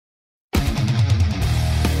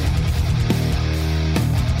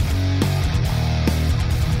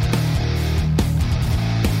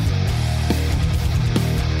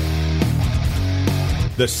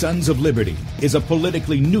The Sons of Liberty is a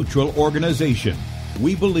politically neutral organization.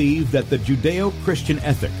 We believe that the Judeo-Christian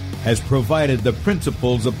ethic has provided the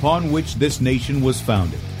principles upon which this nation was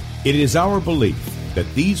founded. It is our belief that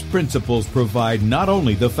these principles provide not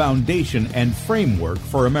only the foundation and framework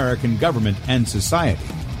for American government and society,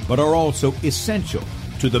 but are also essential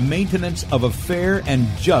to the maintenance of a fair and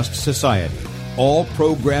just society. All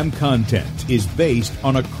program content is based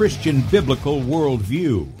on a Christian biblical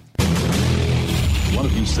worldview. One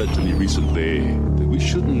of you said to me recently that we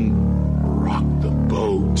shouldn't rock the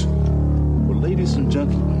boat. Well, ladies and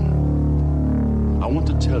gentlemen, I want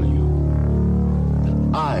to tell you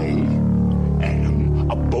that I am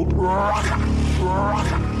a boat rocker.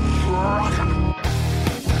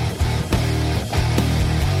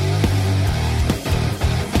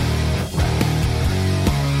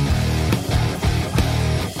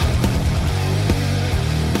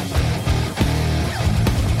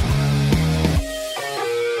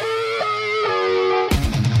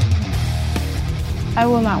 I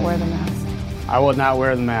will not wear the mask. I will not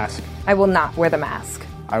wear the mask. I will not wear the mask.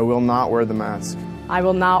 I will not wear the mask. I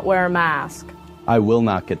will not wear a mask. I will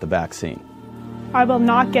not get the vaccine. I will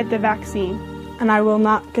not get the vaccine. And I will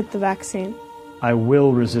not get the vaccine. I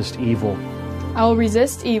will resist evil. I will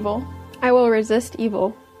resist evil. I will resist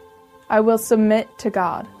evil. I will submit to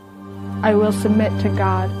God. I will submit to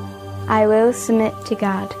God. I will submit to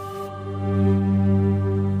God.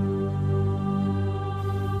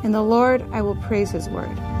 In the Lord I will praise His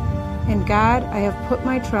word. In God I have put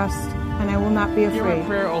my trust, and I will not be afraid. Hear my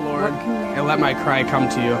prayer, O Lord, and let my cry come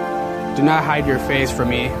to you. Do not hide your face from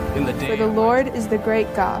me in the day. For the Lord is the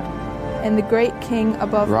great God, and the great King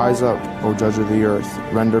above all. Rise up, O judge of the earth,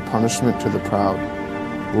 render punishment to the proud.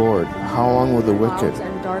 Lord, how long will the wicked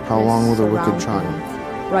triumph?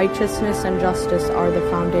 Righteousness and justice are the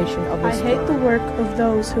foundation of His I hate the work of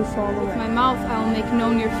those who fall away. With my mouth I will make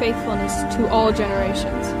known your faithfulness to all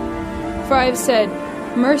generations. For I have said,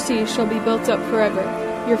 mercy shall be built up forever.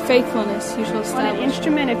 Your faithfulness you shall establish. On an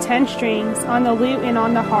instrument of 10 strings, on the lute and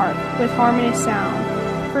on the harp, with harmonious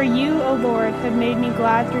sound. For you, O Lord, have made me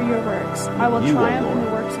glad through your works. I will triumph in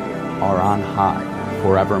the works of your hands. Are on high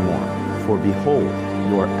forevermore. For behold,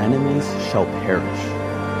 your enemies shall perish.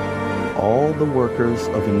 All the workers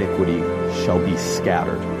of iniquity shall be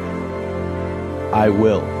scattered. I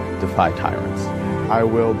will defy tyrants. I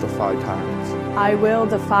will defy tyrants. I will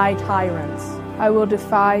defy tyrants. I will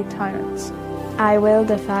defy tyrants. I will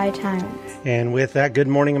defy tyrants. And with that, good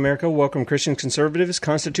morning, America. Welcome, Christians, conservatives,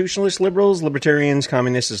 constitutionalists, liberals, libertarians,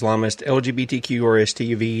 communists, Islamists, LGBTQ or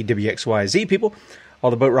STUV, WXYZ people. All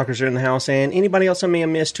the boat rockers are in the house, and anybody else I may have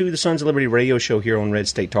missed, to the Sons of Liberty radio show here on Red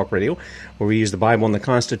State Talk Radio, where we use the Bible and the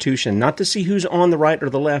Constitution, not to see who's on the right or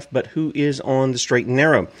the left, but who is on the straight and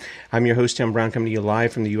narrow. I'm your host, Tim Brown, coming to you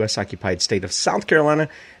live from the U.S.-occupied state of South Carolina,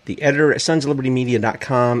 the editor at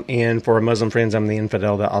sonsoflibertymedia.com, and for our Muslim friends, I'm the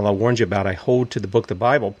infidel that Allah warned you about. I hold to the book, the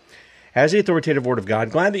Bible, as the authoritative Word of God.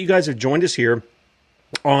 Glad that you guys have joined us here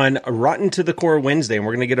on Rotten to the Core Wednesday, and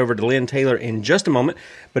we're going to get over to Lynn Taylor in just a moment.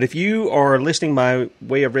 But if you are listening by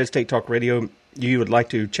way of Red State Talk Radio, you would like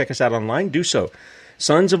to check us out online, do so.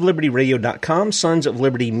 sonsoflibertyradio.com,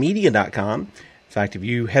 sonsoflibertymedia.com. In fact, if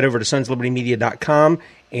you head over to sonsoflibertymedia.com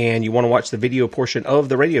and you want to watch the video portion of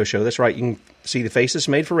the radio show, that's right, you can see the faces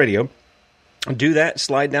made for radio. Do that,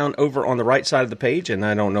 slide down over on the right side of the page, and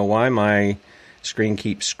I don't know why my screen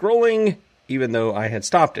keeps scrolling, even though I had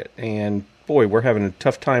stopped it. And boy, we're having a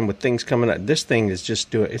tough time with things coming up. This thing is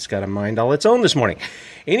just it's got a mind all its own this morning.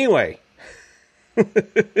 Anyway, in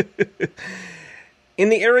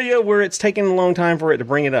the area where it's taken a long time for it to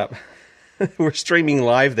bring it up, we're streaming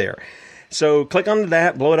live there. So click on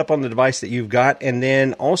that, blow it up on the device that you've got, and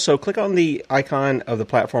then also click on the icon of the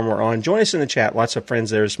platform we're on. Join us in the chat. Lots of friends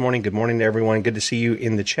there this morning. Good morning to everyone. Good to see you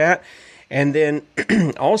in the chat. And then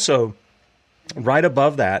also, right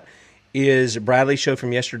above that is Bradley's show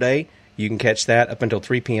from yesterday. You can catch that up until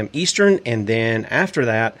 3 p.m. Eastern, and then after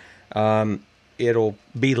that, it'll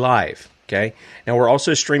be live, okay? Now, we're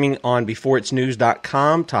also streaming on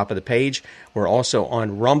beforeitsnews.com, top of the page. We're also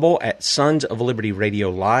on Rumble at Sons of Liberty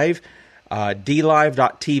Radio Live,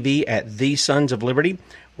 DLive.tv at The Sons of Liberty.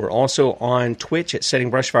 We're also on Twitch at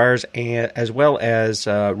Setting Brushfires, and as well as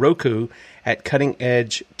Roku at Cutting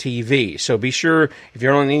Edge TV. So be sure, if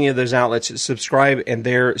you're on any of those outlets, to subscribe and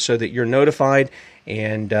there so that you're notified.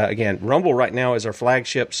 And again, Rumble right now is our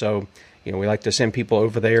flagship, so we like to send people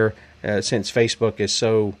over there since Facebook is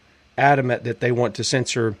so adamant that they want to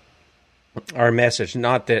censor our message.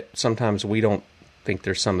 Not that sometimes we don't think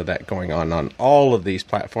there's some of that going on all of these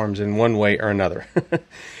platforms in one way or another.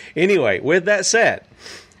 Anyway, with that said,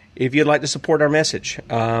 if you'd like to support our message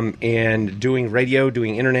and doing radio,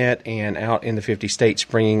 doing internet, and out in the 50 states,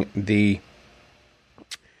 bringing the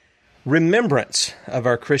remembrance of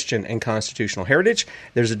our Christian and constitutional heritage,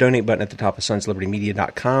 there's a donate button at the top of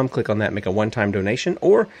sonslibertymedia.com. Click on that, make a one-time donation.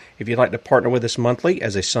 Or if you'd like to partner with us monthly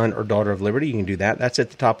as a son or daughter of liberty, you can do that. That's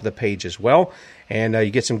at the top of the page as well. And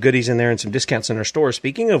you get some goodies in there and some discounts in our store.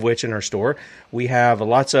 Speaking of which, in our store, we have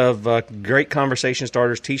lots of great conversation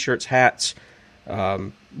starters, T-shirts, hats,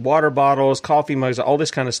 water bottles, coffee mugs, all this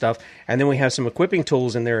kind of stuff. And then we have some equipping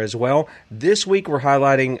tools in there as well. This week we're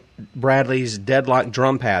highlighting Bradley's Deadlock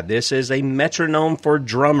drum pad. This is a metronome for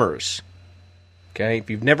drummers. Okay, if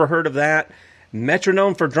you've never heard of that,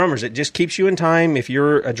 metronome for drummers. It just keeps you in time. If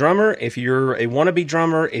you're a drummer, if you're a wannabe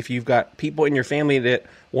drummer, if you've got people in your family that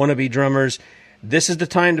want to be drummers, this is the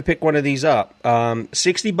time to pick one of these up.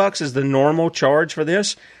 $60 is the normal charge for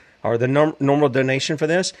this, or the normal donation for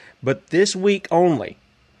this. But this week only,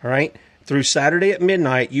 all right, through Saturday at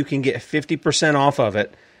midnight, you can get 50% off of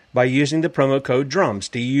it by using the promo code DRUMS,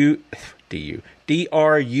 D-R-U-M-S,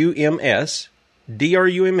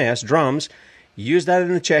 DRUMS. Use that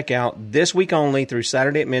in the checkout this week only through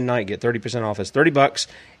Saturday at midnight. Get 30% off. It's $30.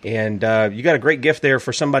 And you got a great gift there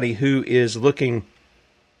for somebody who is looking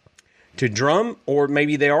to drum, or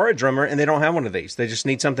maybe they are a drummer and they don't have one of these. They just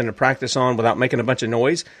need something to practice on without making a bunch of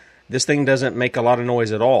noise. This thing doesn't make a lot of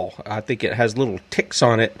noise at all. I think it has little ticks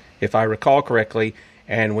on it, if I recall correctly.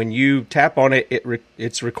 And when you tap on it,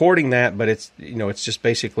 it's recording that, but it's just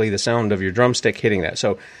basically the sound of your drumstick hitting that.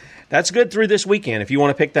 So that's good through this weekend. If you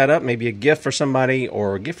want to pick that up, maybe a gift for somebody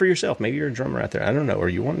or a gift for yourself. Maybe you're a drummer out there. I don't know. Or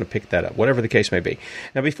you want to pick that up, whatever the case may be.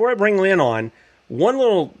 Now, before I bring Lynn on, one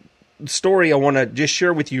little story I want to just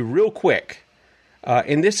share with you real quick.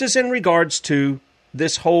 And this is in regards to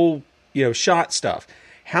this whole, shot stuff.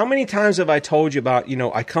 How many times have I told you about,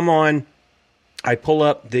 I come on, I pull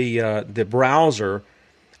up the browser,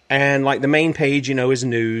 and like the main page, is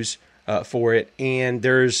news for it, and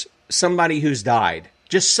there's somebody who's died.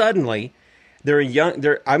 Just suddenly, I'm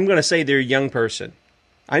going to say they're a young person.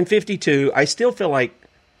 I'm 52. I still feel like,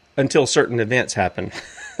 until certain events happen,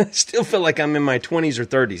 I still feel like I'm in my 20s or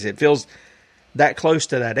 30s. It feels that close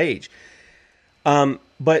to that age.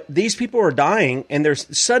 But these people are dying, and they're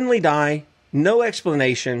suddenly die. No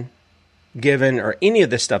explanation given or any of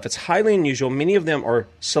this stuff. It's highly unusual. Many of them are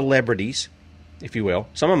celebrities, if you will.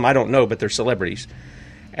 Some of them I don't know, but they're celebrities.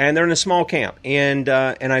 And they're in a small camp. And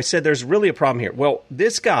I said there's really a problem here. Well,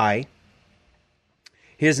 this guy,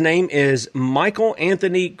 his name is Michael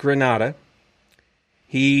Anthony Granata.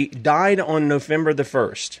 He died on November the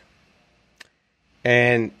 1st.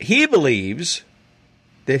 And he believes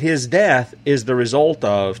that his death is the result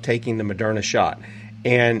of taking the Moderna shot.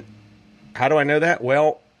 And how do I know that?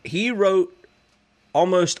 Well, he wrote not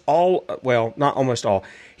almost all.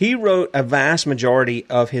 He wrote a vast majority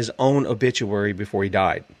of his own obituary before he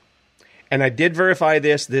died. And I did verify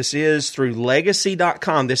this. This is through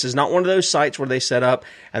legacy.com. This is not one of those sites where they set up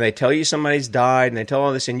and they tell you somebody's died and they tell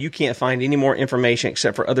all this, and you can't find any more information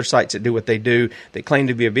except for other sites that do what they do. They claim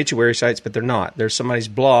to be obituary sites, but they're not. There's somebody's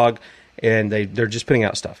blog, and they're just putting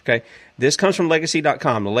out stuff. Okay, this comes from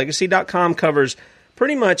legacy.com. The legacy.com covers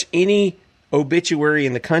pretty much any obituary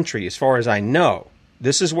in the country, as far as I know.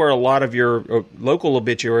 This is where a lot of your local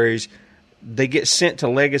obituaries, they get sent to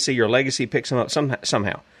Legacy, or Legacy picks them up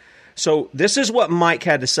somehow. So this is what Mike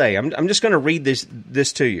had to say. I'm just going to read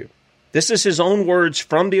this to you. This is his own words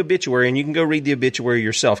from the obituary, and you can go read the obituary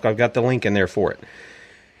yourself. I've got the link in there for it.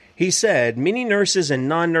 He said, "Many nurses and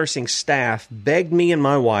non-nursing staff begged me and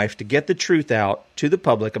my wife to get the truth out to the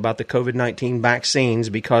public about the COVID-19 vaccines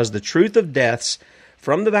because the truth of deaths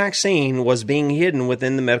from the vaccine was being hidden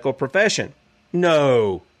within the medical profession."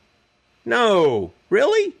 No.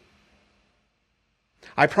 Really?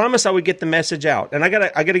 I promised I would get the message out. And I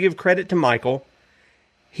gotta give credit to Michael.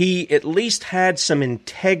 He at least had some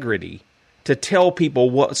integrity to tell people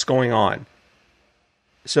what's going on.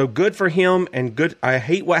 So good for him, and good. I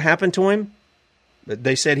hate what happened to him. But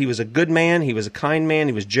they said he was a good man, he was a kind man,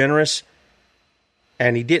 he was generous,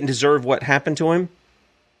 and he didn't deserve what happened to him.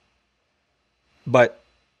 But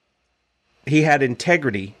he had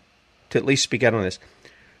integrity to at least speak out on this.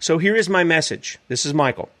 So here is my message. This is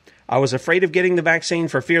Michael. "I was afraid of getting the vaccine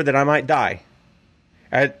for fear that I might die.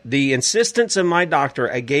 At the insistence of my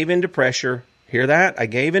doctor, I gave in to pressure." Hear that? I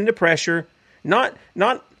gave in to pressure. Not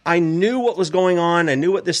I knew what was going on, I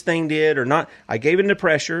knew what this thing did, or not. I gave in to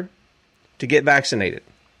pressure to get vaccinated.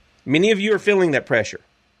 Many of you are feeling that pressure.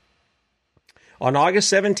 "On August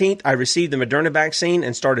 17th, I received the Moderna vaccine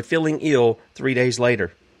and started feeling ill 3 days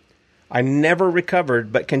later. I never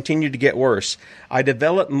recovered, but continued to get worse. I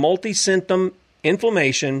developed multi-symptom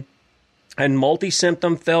inflammation and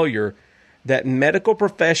multi-symptom failure that medical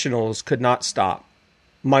professionals could not stop.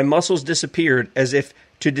 My muscles disappeared as if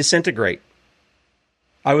to disintegrate.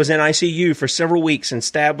 I was in ICU for several weeks and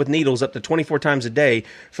stabbed with needles up to 24 times a day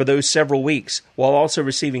for those several weeks, while also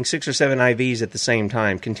receiving 6 or 7 IVs at the same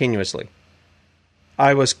time, continuously.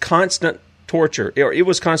 It was constant torture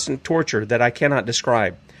that I cannot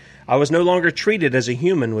describe. I was no longer treated as a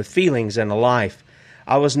human with feelings and a life.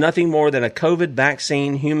 I was nothing more than a COVID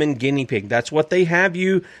vaccine human guinea pig. That's what they have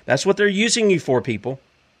you. That's what they're using you for, people.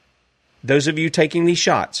 Those of you taking these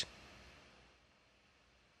shots.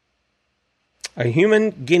 A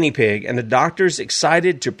human guinea pig, and the doctors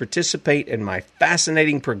excited to participate in my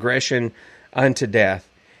fascinating progression unto death.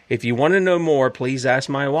 If you want to know more, please ask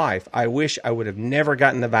my wife. I wish I would have never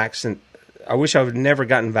gotten the vaccine. I wish I would have never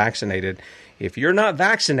gotten vaccinated. If you're not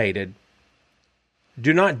vaccinated,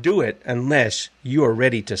 do not do it unless you are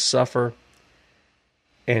ready to suffer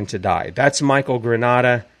and to die. That's Michael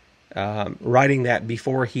Granata writing that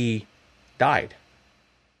before he died.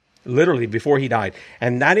 Literally before he died.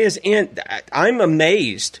 And that is I'm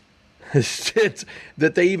amazed that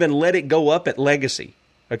they even let it go up at Legacy.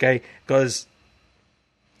 Okay? Because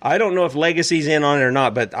I don't know if Legacy's in on it or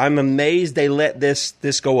not, but I'm amazed they let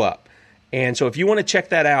this go up. And so if you want to check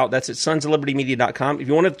that out, that's at sonsoflibertymedia.com. If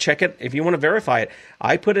you want to check it, if you want to verify it,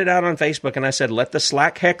 I put it out on Facebook and I said, let the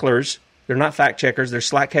Slack hecklers, they're not fact checkers, they're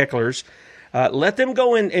Slack hecklers, let them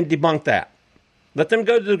go in and debunk that. Let them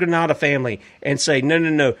go to the Granata family and say,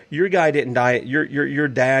 no, your guy didn't die. Your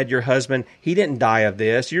dad, your husband, he didn't die of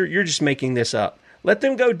this. You're just making this up. Let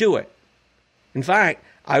them go do it. In fact,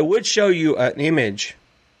 I would show you an image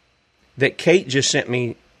that Kate just sent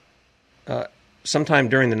me sometime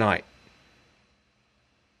during the night.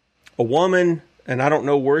 A woman, and I don't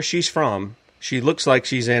know where she's from. She looks like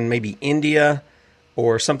she's in maybe India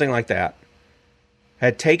or something like that.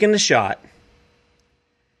 Had taken the shot.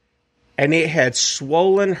 And it had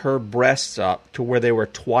swollen her breasts up to where they were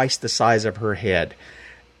twice the size of her head.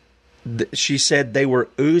 She said they were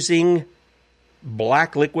oozing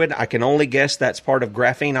black liquid. I can only guess that's part of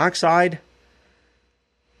graphene oxide.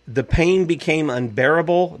 The pain became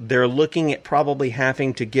unbearable. They're looking at probably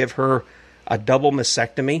having to give her a double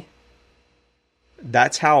mastectomy.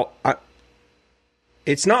 That's how.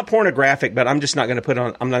 It's not pornographic, but I'm just not going to put it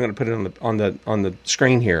on. I'm not going to put it on the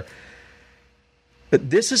screen here. But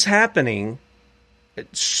this is happening,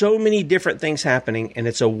 so many different things happening, and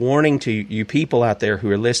it's a warning to you people out there who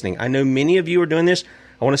are listening. I know many of you are doing this.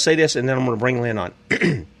 I want to say this, and then I'm going to bring Lynn on.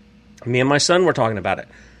 Me and my son were talking about it.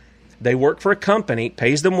 They work for a company,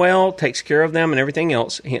 pays them well, takes care of them and everything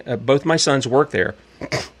else. Both my sons work there.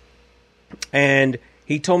 And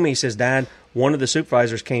he told me, he says, Dad, one of the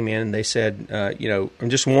supervisors came in, and they said, I'm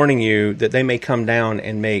just warning you that they may come down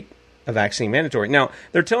and make a vaccine mandatory. Now,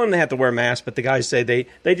 they're telling them they have to wear a mask, but the guys say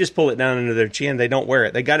they just pull it down under their chin. They don't wear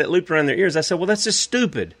it. They got it looped around their ears. I said, well, that's just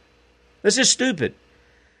stupid. That's just stupid.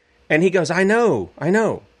 And he goes, I know.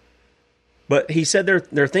 But he said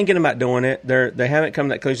they're thinking about doing it. They haven't come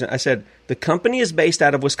to that conclusion. I said, the company is based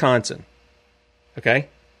out of Wisconsin. Okay?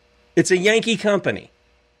 It's a Yankee company.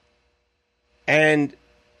 And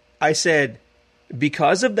I said,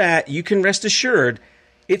 because of that, you can rest assured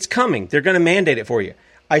it's coming. They're going to mandate it for you.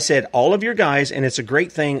 I said, all of your guys, and it's a great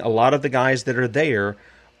thing, a lot of the guys that are there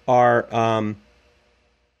are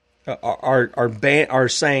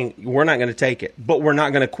saying, we're not going to take it, but we're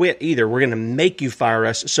not going to quit either. We're going to make you fire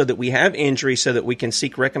us so that we have injury so that we can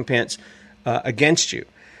seek recompense against you.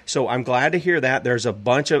 So I'm glad to hear that. There's a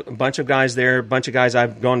bunch of guys there, a bunch of guys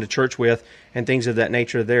I've gone to church with and things of that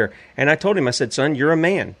nature there. And I told him, I said, son, you're a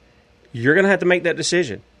man. You're going to have to make that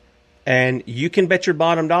decision. And you can bet your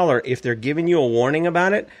bottom dollar, if they're giving you a warning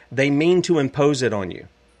about it, they mean to impose it on you.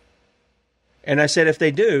 And I said, if they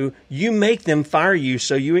do, you make them fire you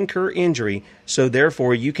so you incur injury, so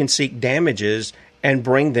therefore you can seek damages and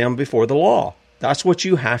bring them before the law. That's what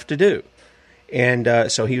you have to do.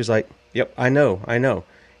 And so he was like, yep, I know.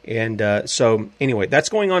 And so anyway, that's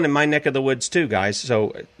going on in my neck of the woods too, guys.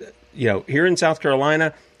 So, here in South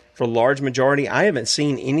Carolina, for a large majority, I haven't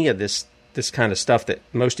seen any of this kind of stuff that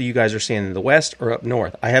most of you guys are seeing in the West or up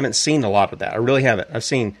North. I haven't seen a lot of that. I really haven't. I've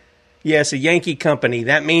seen, yes, a Yankee company.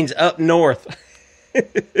 That means up North.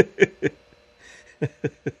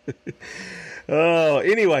 Oh,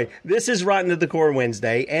 anyway, this is Rotten to the Core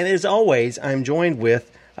Wednesday. And as always, I'm joined with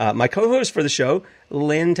my co-host for the show,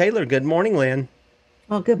 Lynn Taylor. Good morning, Lynn.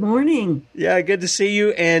 Well, good morning. Yeah, good to see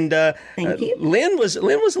you. And thank you. Lynn was a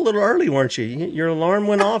little early, weren't you? Your alarm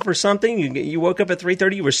went off or something? You woke up at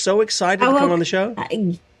 3:30. You were so excited to come on the show?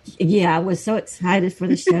 Yeah, I was so excited for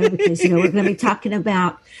the show because we're going to be talking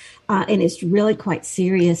about and it's really quite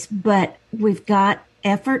serious. But we've got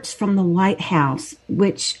efforts from the White House,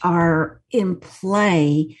 which are in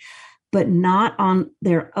play, but not on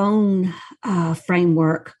their own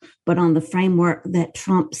framework, but on the framework that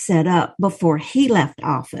Trump set up before he left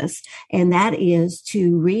office. And that is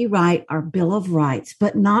to rewrite our Bill of Rights,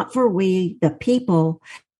 but not for we, the people.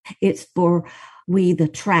 It's for we, the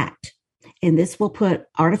tract. And this will put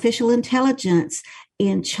artificial intelligence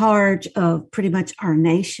in charge of pretty much our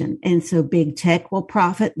nation. And so big tech will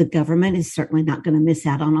profit. The government is certainly not going to miss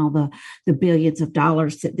out on all the billions of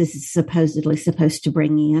dollars that this is supposedly supposed to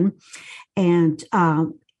bring in. And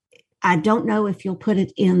I don't know if you'll put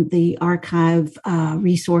it in the archive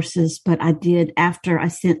resources, but I did, after I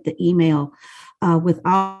sent the email with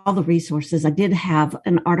all the resources, I did have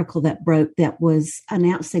an article that broke that was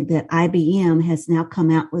announcing that IBM has now come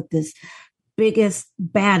out with this biggest,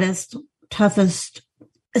 baddest, toughest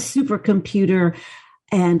supercomputer,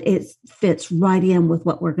 and it fits right in with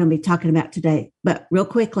what we're going to be talking about today. But real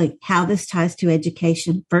quickly, how this ties to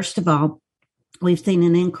education. First of all, we've seen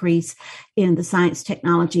an increase in the science,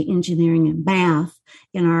 technology, engineering, and math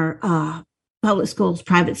in our public schools,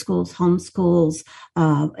 private schools, home schools,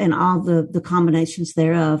 and all the combinations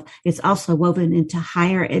thereof. It's also woven into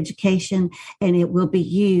higher education, and it will be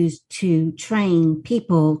used to train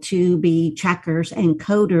people to be trackers and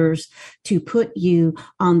coders to put you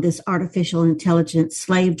on this artificial intelligence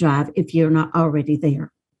slave drive if you're not already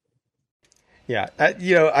there. Yeah,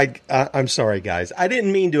 I'm sorry, guys. I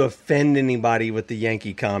didn't mean to offend anybody with the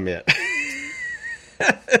Yankee comment.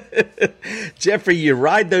 Jeffrey, you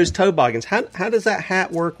ride those toboggans. How does that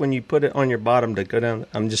hat work when you put it on your bottom to go down?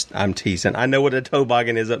 I'm teasing. I know what a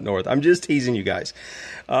toboggan is up north. I'm just teasing you guys.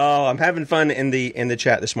 Oh, I'm having fun in the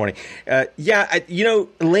chat this morning.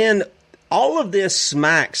 Lynn, all of this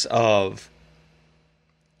smacks of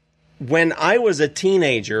when I was a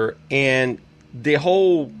teenager and the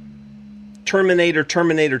whole Terminator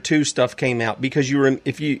 2 stuff came out, because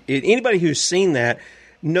anybody who's seen that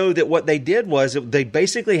know that what they did was they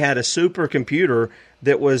basically had a supercomputer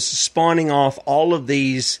that was spawning off all of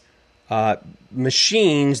these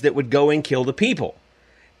machines that would go and kill the people.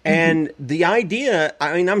 And the idea,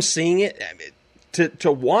 I'm seeing it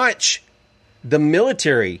to watch the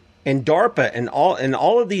military and DARPA and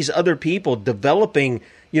all of these other people developing,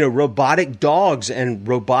 robotic dogs and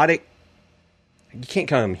robotic, you can't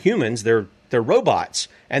call them humans, they're robots.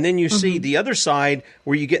 And then you see the other side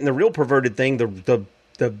where you get in the real perverted thing, the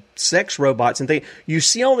sex robots and things. You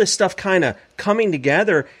see all this stuff kind of coming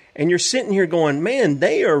together, and you're sitting here going, man,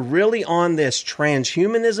 they are really on this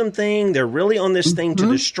transhumanism thing. They're really on this thing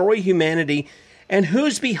to destroy humanity. And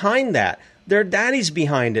who's behind that? Their daddy's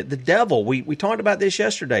behind it, the devil. We talked about this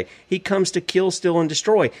yesterday. He comes to kill, steal, and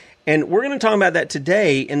destroy. And we're going to talk about that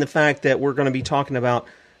today in the fact that we're going to be talking about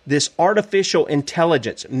this artificial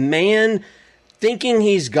intelligence. Man thinking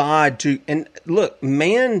he's God and look,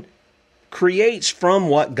 man creates from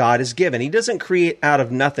what God has given. He doesn't create out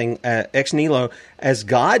of nothing ex nihilo as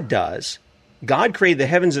God does. God created the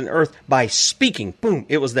heavens and earth by speaking. Boom,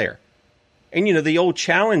 it was there. And the old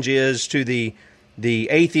challenge is to the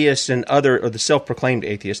atheists and or the self-proclaimed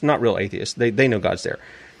atheists, not real atheists. They know God's there.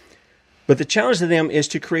 But the challenge to them is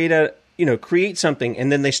to create something, and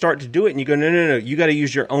then they start to do it, and you go, no, you got to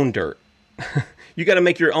use your own dirt. You got to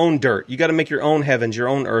make your own dirt. You got to make your own heavens, your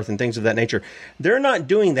own earth, and things of that nature. They're not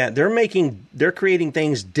doing that. They're creating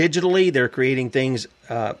things digitally. They're creating things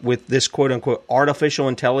with this quote unquote artificial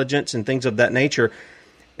intelligence and things of that nature.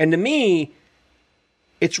 And to me,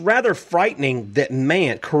 it's rather frightening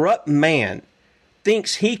that corrupt man,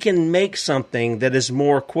 thinks he can make something that is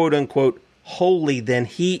more quote unquote holy than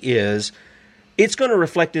he is. It's going to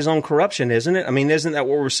reflect his own corruption, isn't it? Isn't that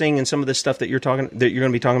what we're seeing in some of the stuff that you're going to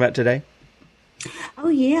be talking about today? Oh,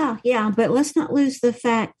 yeah. But let's not lose the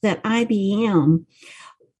fact that IBM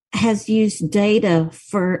has used data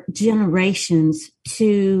for generations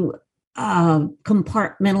to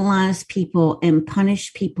compartmentalize people and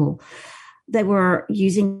punish people. They were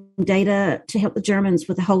using data to help the Germans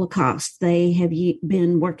with the Holocaust. They have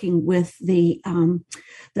been working with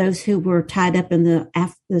those who were tied up in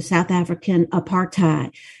the South African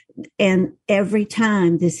apartheid. And every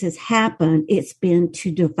time this has happened, it's been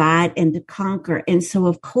to divide and to conquer. And so,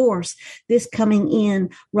 of course, this coming in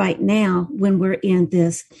right now, when we're in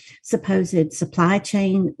this supposed supply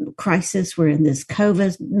chain crisis, we're in this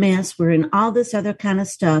COVID mess, we're in all this other kind of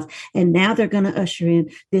stuff. And now they're going to usher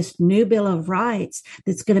in this new Bill of Rights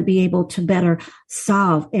that's going to be able to better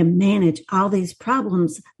solve and manage all these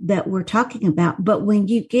problems that we're talking about. But when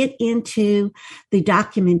you get into the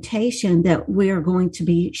documentation that we're going to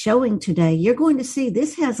be showing showing today, you're going to see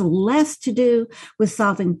this has less to do with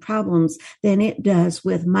solving problems than it does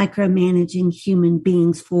with micromanaging human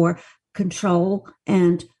beings for control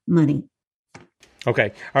and money.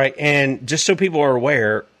 Okay. All right. And just so people are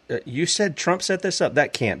aware, you said Trump set this up.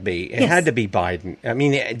 That can't be. It had to be Biden. I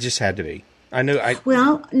mean, it just had to be. I know.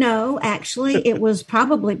 Well, no, actually, it was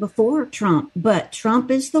probably before Trump, but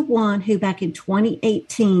Trump is the one who back in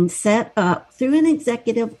 2018 set up through an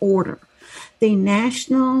executive order the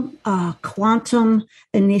National Quantum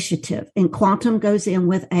Initiative. And quantum goes in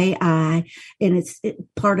with AI, and it's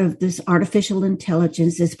part of this artificial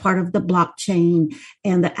intelligence. It's part of the blockchain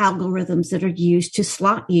and the algorithms that are used to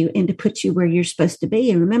slot you and to put you where you're supposed to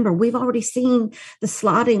be. And remember, we've already seen the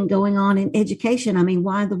slotting going on in education. I mean,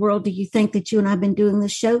 why in the world do you think that you and I have been doing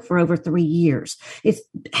this show for over 3 years? It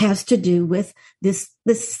has to do with this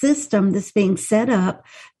system that's being set up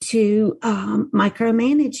to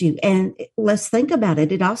micromanage you. And let's think about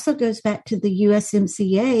it. It also goes back to the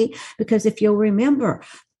USMCA, because if you'll remember,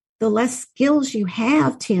 the less skills you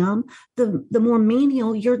have, Tim, the more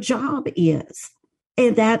menial your job is.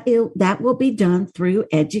 And that will be done through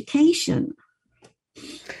education.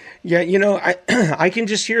 Yeah, you know, I can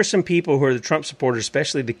just hear some people who are the Trump supporters,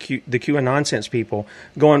 especially the QAnon nonsense people,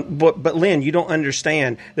 going, but Lynn, you don't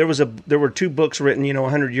understand. There were 2 books written,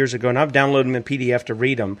 100 years ago, and I've downloaded them in PDF to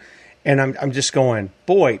read them. And I'm just going,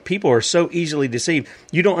 boy, people are so easily deceived.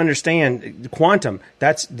 You don't understand quantum.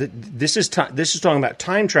 This is talking about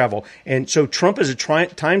time travel. And so Trump is a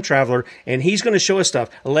time traveler, and he's going to show us stuff.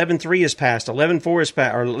 11/3 is passed, 11/4 is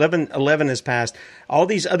passed, or 11/11 is passed. All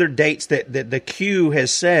these other dates that the Q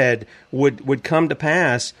has said would come to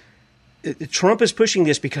pass. Trump is pushing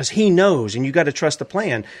this because he knows, and you got to trust the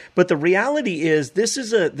plan. But the reality is, this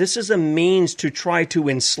is a means to try to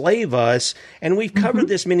enslave us, and we've covered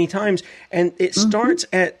this many times. And it starts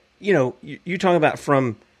at you talk about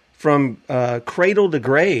from cradle to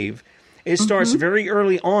grave. It starts very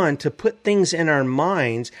early on to put things in our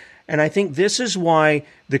minds. And I think this is why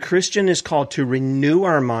the Christian is called to renew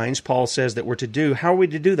our minds. Paul says that we're to do. How are we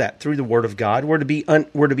to do that? Through the Word of God. We're to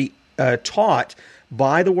be taught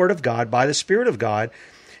by the Word of God, by the Spirit of God,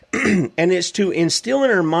 and it's to instill in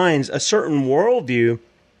our minds a certain worldview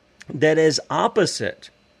that is opposite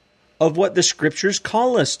of what the Scriptures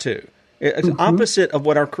call us to. It's opposite of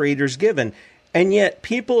what our Creator's given. And yet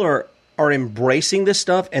people are embracing this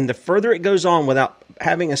stuff, and the further it goes on without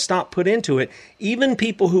having a stop put into it, even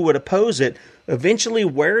people who would oppose it eventually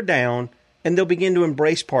wear down, and they'll begin to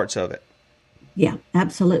embrace parts of it. Yeah,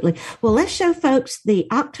 absolutely. Well, let's show folks the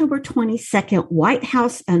October 22nd White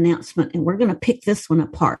House announcement, and we're going to pick this one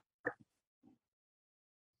apart.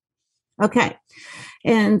 Okay.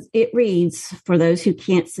 And it reads, for those who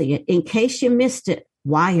can't see it, in case you missed it,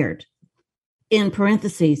 Wired, in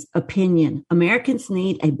parentheses, opinion, Americans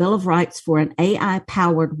need a Bill of Rights for an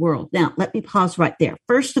AI-powered world. Now, let me pause right there.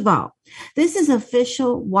 First of all, this is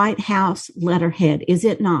official White House letterhead, is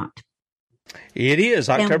it not? It is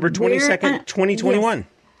October 22nd, 2021. Yes,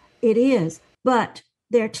 it is. But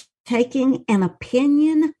they're taking an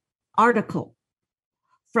opinion article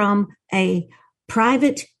from a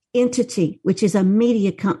private entity, which is a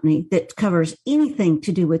media company that covers anything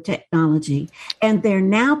to do with technology, and they're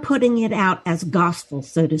now putting it out as gospel,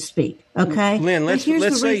 so to speak. Okay, Lynn, let's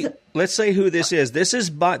say who this is. This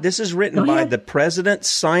is written by the President's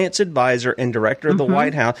science advisor and director of the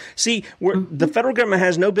White House. See, the federal government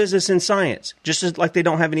has no business in science, just as like they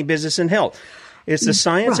don't have any business in health. It's the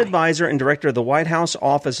science advisor and director of the White House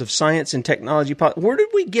Office of Science and Technology. Where did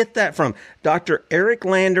we get that from? Dr. Eric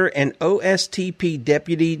Lander and OSTP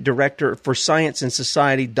Deputy Director for Science and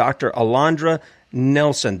Society, Dr. Alondra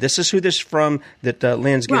Nelson. This is who this is from that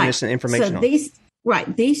Lynn's giving us some information on. These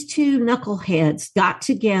 2 knuckleheads got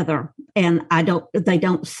together, and they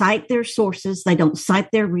don't cite their sources. They don't cite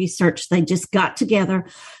their research. They just got together,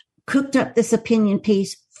 cooked up this opinion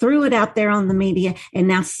piece, threw it out there on the media, and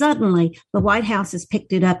now suddenly the White House has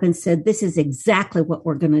picked it up and said, this is exactly what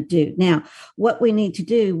we're going to do. Now, what we need to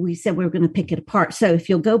do, we said we were going to pick it apart. So if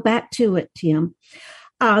you'll go back to it, Tim,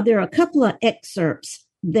 there are a couple of excerpts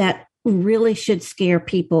that really should scare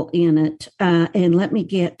people in it. And let me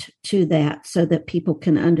get to that so that people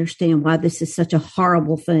can understand why this is such a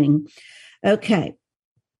horrible thing. Okay.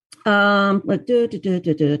 Let's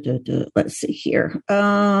see here.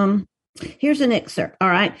 Here's an excerpt. All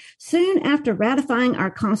right. Soon after ratifying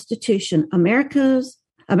our Constitution, America's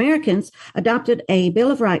Americans adopted a Bill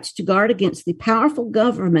of Rights to guard against the powerful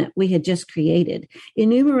government we had just created,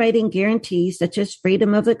 enumerating guarantees such as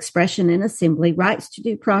freedom of expression and assembly, rights to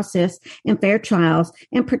due process and fair trials,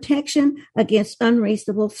 and protection against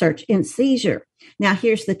unreasonable search and seizure. Now,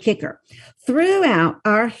 here's the kicker. Throughout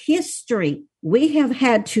our history, we have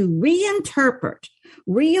had to reinterpret,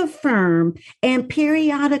 reaffirm, and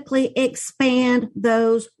periodically expand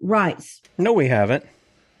those rights. No, we haven't.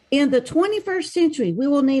 In the 21st century, we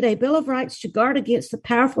will need a Bill of Rights to guard against the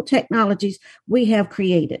powerful technologies we have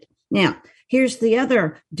created. Now, here's the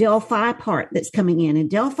other Delphi part that's coming in. And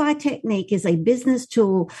Delphi Technique is a business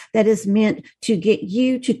tool that is meant to get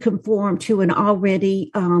you to conform to an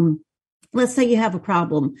already, let's say you have a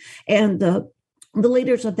problem and the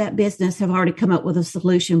leaders of that business have already come up with a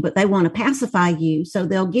solution, but they want to pacify you. So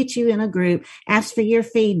they'll get you in a group, ask for your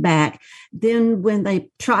feedback. Then when they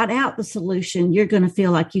trot out the solution, you're going to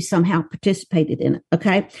feel like you somehow participated in it.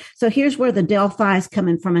 Okay. So here's where the Delphi is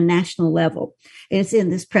coming from a national level. It's in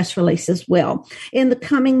this press release as well. In the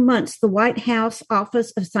coming months, the White House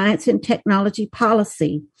Office of Science and Technology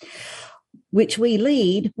Policy, which we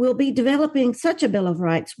lead, will be developing such a Bill of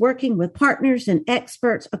Rights, working with partners and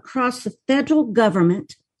experts across the federal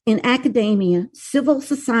government, in academia, civil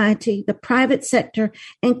society, the private sector,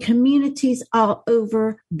 and communities all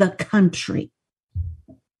over the country.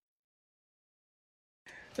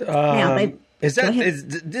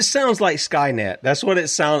 This sounds like Skynet. That's what it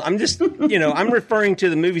sounds. I'm just, I'm referring to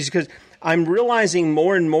the movies because I'm realizing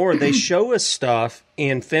more and more they show us stuff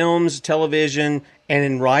in films, television, and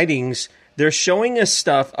in writings. They're showing us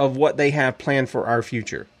stuff of what they have planned for our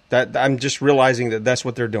future. That I'm just realizing that that's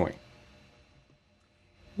what they're doing.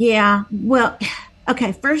 Yeah. Well,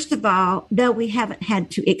 okay. First of all, no, we haven't had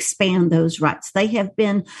to expand those rights. They have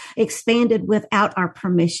been expanded without our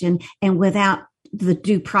permission and without the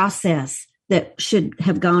due process that should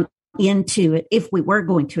have gone into it if we were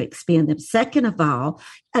going to expand them. Second of all,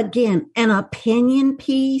 again, an opinion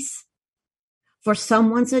piece for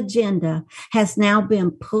someone's agenda has now been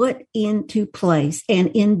put into place and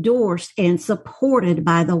endorsed and supported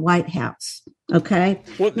by the White House. Okay.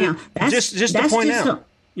 Well, now, just to point out.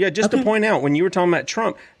 To point out, when you were talking about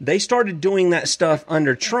Trump, they started doing that stuff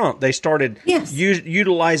under Trump. They started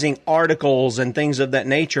utilizing articles and things of that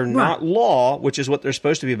nature, not law, which is what they're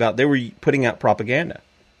supposed to be about. They were putting out propaganda.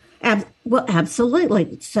 Well,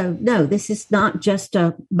 absolutely. So, no, this is not just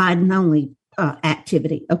a Biden-only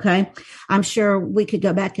activity. Okay. I'm sure we could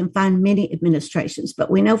go back and find many administrations,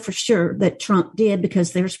 but we know for sure that Trump did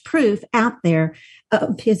because there's proof out there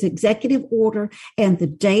of his executive order and the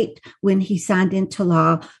date when he signed into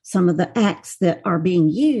law some of the acts that are being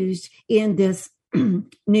used in this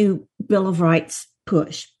new Bill of Rights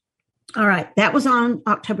push. All right. That was on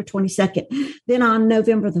October 22nd. Then on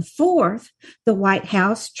November the 4th, the White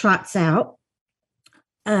House trots out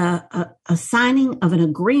a signing of an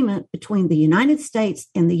agreement between the United States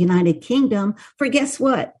and the United Kingdom for, guess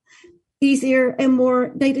what? Easier and more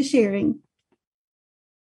data sharing.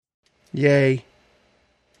 Yay.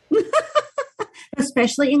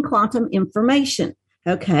 Especially in quantum information.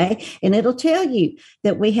 Okay. And it'll tell you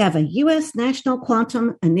that we have a U.S. National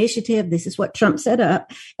Quantum Initiative. This is what Trump set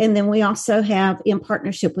up. And then we also have, in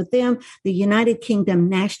partnership with them, the United Kingdom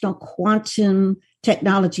National Quantum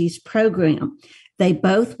Technologies Program. They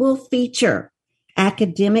both will feature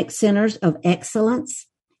academic centers of excellence,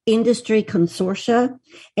 industry consortia,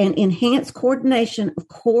 and enhanced coordination of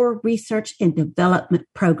core research and development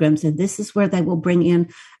programs. And this is where they will bring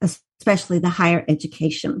in especially the higher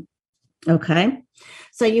education. Okay.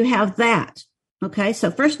 So you have that. Okay. So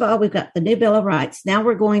first of all, we've got the new Bill of Rights. Now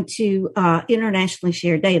we're going to internationally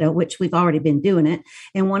share data, which we've already been doing it.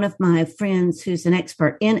 And one of my friends who's an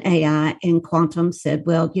expert in AI and quantum said,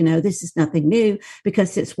 well, this is nothing new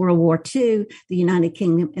because since World War II, the United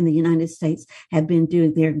Kingdom and the United States have been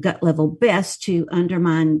doing their gut level best to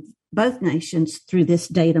undermine both nations through this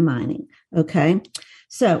data mining. Okay.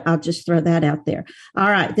 So I'll just throw that out there. All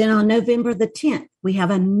right. Then on November the 10th, we have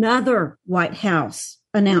another White House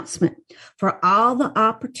announcement for all the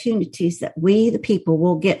opportunities that we, the people,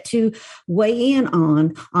 will get to weigh in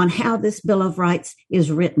on how this Bill of Rights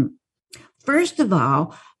is written. First of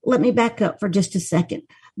all, let me back up for just a second.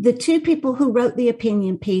 The two people who wrote the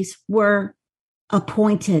opinion piece were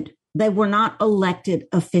appointed. They were not elected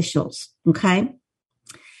officials. Okay.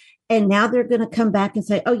 And now they're going to come back and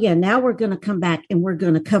say, oh, yeah, now we're going to come back and we're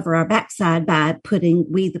going to cover our backside by putting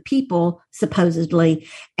we, the people, supposedly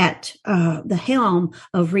at the helm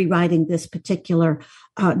of rewriting this particular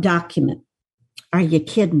document. Are you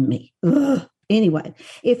kidding me? Ugh. Anyway,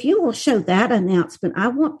 if you will show that announcement, I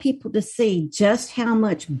want people to see just how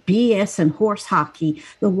much BS and horse hockey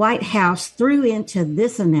the White House threw into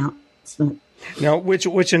this announcement. Now,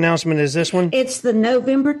 which announcement is this one? It's the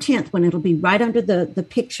November 10th one. It'll be right under the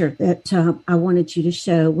picture that I wanted you to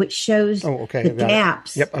show, which shows the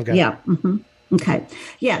gaps. Yep, I've got it. Mm-hmm. Okay.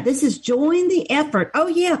 Yeah, this is join the effort. Oh,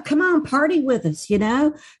 yeah, come on, party with us,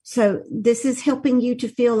 So this is helping you to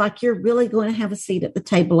feel like you're really going to have a seat at the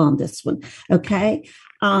table on this one. Okay.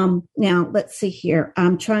 Now, let's see here.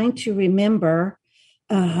 I'm trying to remember.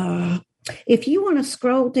 If you want to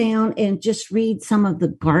scroll down and just read some of the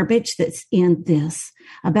garbage that's in this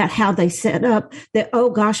about how they set up that,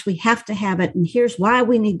 oh gosh, we have to have it, and here's why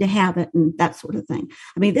we need to have it, and that sort of thing.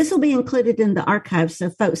 I mean, this will be included in the archive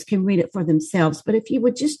so folks can read it for themselves. But if you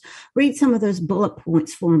would just read some of those bullet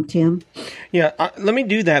points for them, Tim. Yeah, let me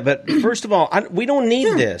do that. But first of all, we don't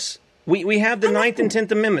need this. We have the 9th and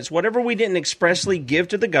 10th Amendments. Whatever we didn't expressly give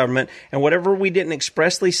to the government and whatever we didn't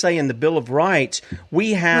expressly say in the Bill of Rights,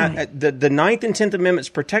 we have the 9th and 10th Amendments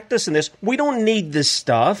protect us in this. We don't need this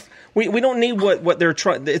stuff. We don't need what they're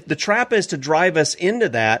trying. The trap is to drive us into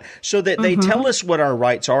that so that they tell us what our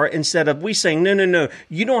rights are instead of we saying, no,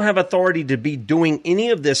 you don't have authority to be doing any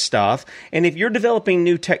of this stuff. And if you're developing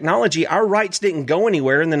new technology, our rights didn't go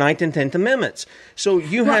anywhere in the 9th and 10th Amendments. So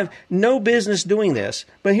you have no business doing this.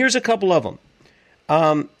 But here's a couple of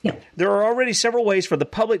them. There are already several ways for the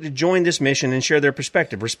public to join this mission and share their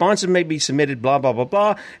perspective. Responses may be submitted, blah, blah, blah,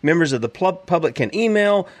 blah. Members of the public can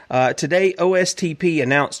email. Today, OSTP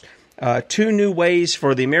announced 2 new ways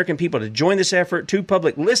for the American people to join this effort, 2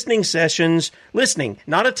 public listening sessions. Listening,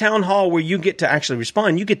 not a town hall where you get to actually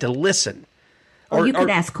respond. You get to listen. Or you can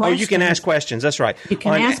ask questions. You can ask questions. That's right. You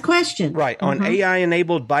can ask questions. Right. On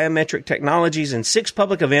AI-enabled biometric technologies and 6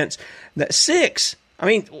 public events. 6? I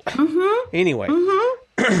mean, anyway,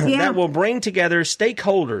 that will bring together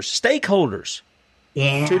stakeholders,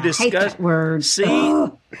 to discuss, hate that word.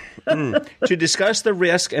 To discuss the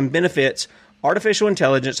risk and benefits artificial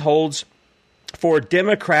intelligence holds for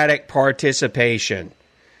democratic participation.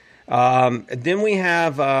 Then we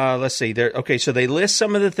have, let's see, so they list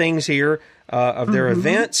some of the things here of their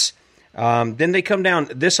events. Then they come down,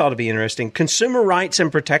 this ought to be interesting, consumer rights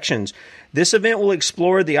and protections. This event will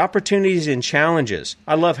explore the opportunities and challenges.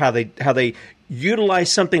 I love how they utilize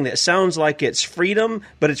something that sounds like it's freedom,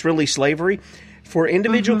 but it's really slavery, for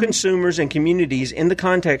individual consumers and communities in the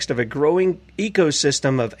context of a growing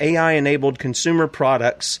ecosystem of AI-enabled consumer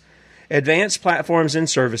products, advanced platforms and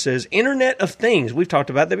services, Internet of Things, we've talked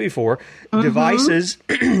about that before, devices,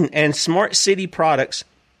 and smart city products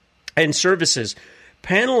and services.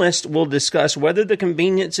 Panelists will discuss whether the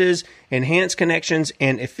conveniences, enhanced connections,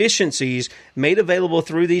 and efficiencies made available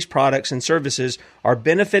through these products and services are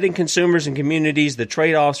benefiting consumers and communities, the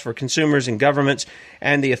trade-offs for consumers and governments,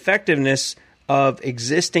 and the effectiveness of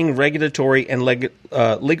existing regulatory and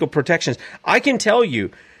legal protections. I can tell you,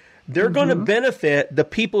 they're going to benefit the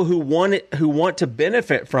people who want to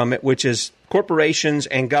benefit from it, which is corporations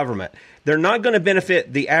and government. They're not going to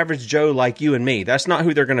benefit the average Joe like you and me. That's not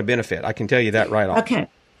who they're going to benefit. I can tell you that right off.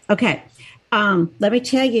 Okay. Let me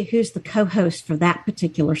tell you who's the co-host for that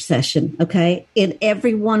particular session. Okay. In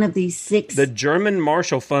every one of these 6. The German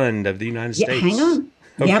Marshall Fund of the United States. Hang on.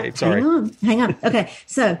 Okay, sorry. Hang on. Okay,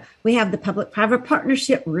 so we have the public-private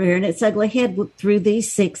partnership rearing its ugly head through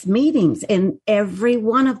these 6 meetings, and every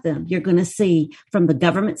one of them you're going to see from the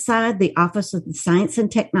government side, the Office of the Science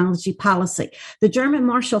and Technology Policy, the German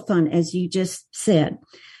Marshall Fund, as you just said,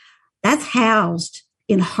 that's housed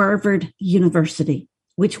in Harvard University,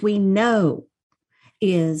 which we know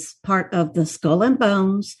is part of the Skull and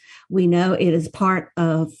Bones. We know it is part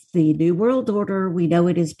of the New World Order. We know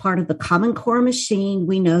it is part of the Common Core machine.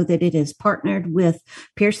 We know that it is partnered with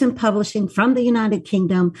Pearson Publishing from the United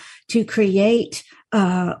Kingdom to create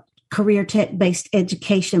career tech-based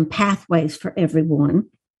education pathways for everyone.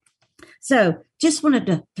 So just wanted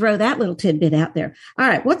to throw that little tidbit out there. All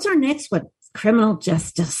right, what's our next one? Criminal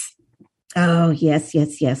justice. Oh, yes.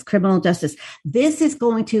 Criminal justice. This is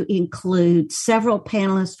going to include several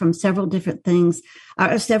panelists from several different things,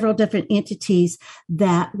 several different entities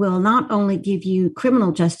that will not only give you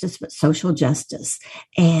criminal justice, but social justice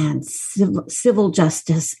and civil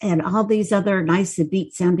justice and all these other nice and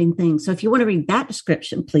neat sounding things. So if you want to read that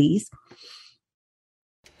description, please.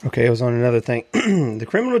 Okay, I was on another thing. The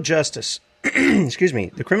criminal justice.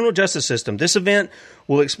 The criminal justice system. This event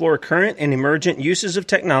will explore current and emergent uses of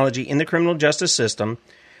technology in the criminal justice system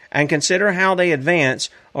and consider how they advance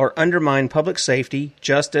or undermine public safety,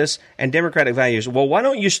 justice, and democratic values. Well, why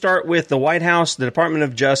don't you start with the White House, the Department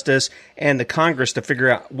of Justice, and the Congress to figure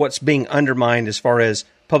out what's being undermined as far as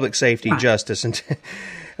public safety, justice, and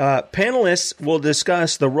panelists will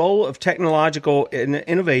discuss the role of technological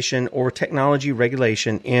innovation or technology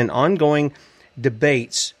regulation in ongoing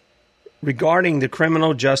debates regarding the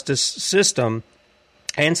criminal justice system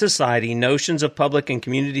and society, notions of public and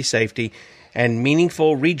community safety, and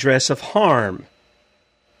meaningful redress of harm.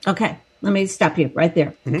 Okay, let me stop you right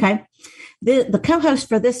there. Okay. The co-host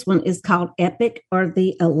for this one is called EPIC, or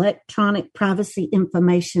the Electronic Privacy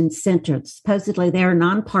Information Center. Supposedly they're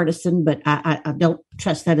nonpartisan, but I don't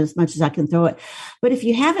trust that as much as I can throw it. But if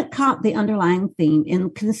you haven't caught the underlying theme, in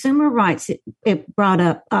consumer rights, it brought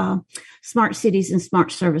up smart cities and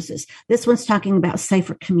smart services. This one's talking about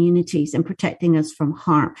safer communities and protecting us from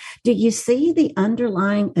harm. Do you see the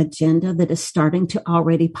underlying agenda that is starting to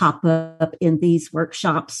already pop up in these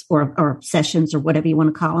workshops or sessions or whatever you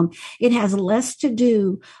want to call them? It has less to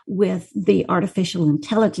do with the artificial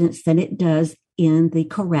intelligence than it does in the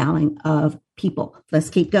corralling of people. Let's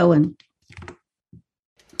keep going.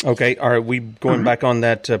 Okay. Are we going back on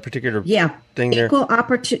that particular thing there?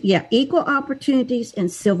 Equal opportunities and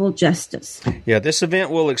civil justice. Yeah, this event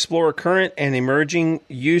will explore current and emerging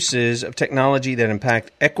uses of technology that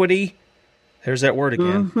impact equity. There's that word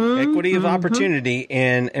again. Equity of opportunity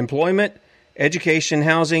in employment, education,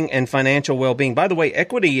 housing, and financial well-being. By the way,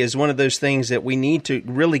 equity is one of those things that we need to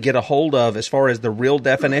really get a hold of as far as the real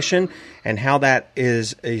definition and how that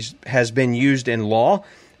has been used in law.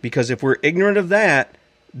 Because if we're ignorant of that,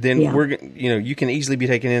 then you can easily be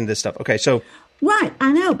taken into this stuff. Okay, so right,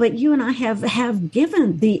 I know, but you and I have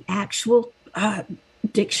given the actual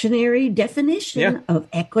dictionary definition of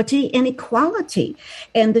equity and equality,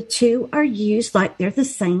 and the two are used like they're the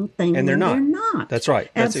same thing, and they're not. They're not. That's right.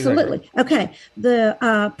 That's absolutely exactly right. Okay.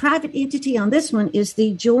 The private entity on this one is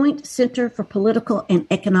the Joint Center for Political and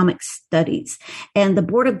Economic Studies, and the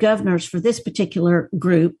Board of Governors for this particular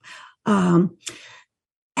group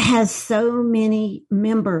has so many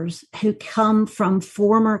members who come from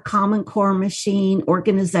former Common Core machine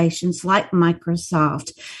organizations like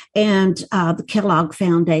Microsoft and the Kellogg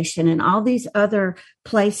Foundation and all these other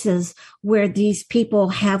places where these people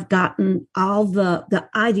have gotten all the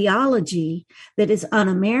ideology that is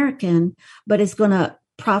un-American, but is going to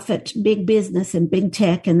profit big business and big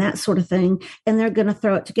tech and that sort of thing, and they're going to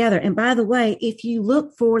throw it together. And by the way, if you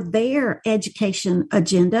look for their education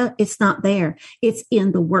agenda, it's not there. It's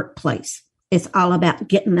in the workplace. It's all about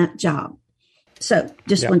getting that job. So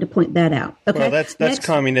just wanted to point that out. Okay. Well, that's next,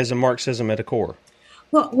 communism, Marxism at a core.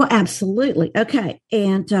 Well, absolutely. Okay.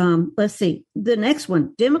 And let's see. The next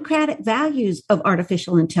one, democratic values of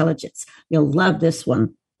artificial intelligence. You'll love this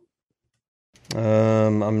one.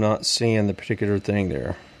 I'm not seeing the particular thing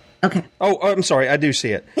there. Okay. Oh, I'm sorry. I do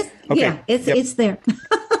see it. Okay. Yeah, it's there.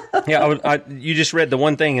 You just read the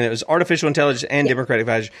one thing, and it was artificial intelligence and democratic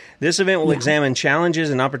values. This event will examine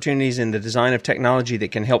challenges and opportunities in the design of technology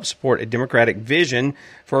that can help support a democratic vision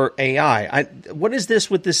for AI. What is this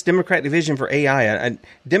with this democratic vision for AI? A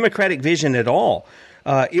democratic vision at all?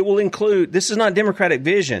 It will include. This is not democratic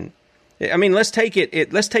vision. I mean, let's take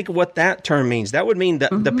what that term means. That would mean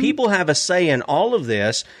that the people have a say in all of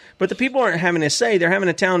this, but the people aren't having a say. They're having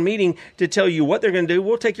a town meeting to tell you what they're going to do.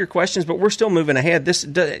 We'll take your questions, but we're still moving ahead.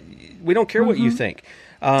 We don't care what you think.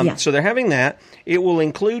 So they're having that. It will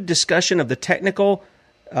include discussion of the technical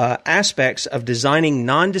aspects of designing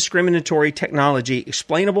non-discriminatory technology,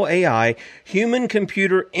 explainable AI,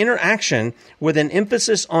 human-computer interaction with an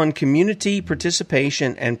emphasis on community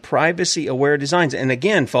participation and privacy-aware designs. And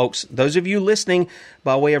again, folks, those of you listening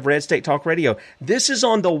by way of Red State Talk Radio, this is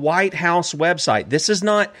on the White House website. This is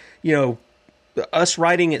not, us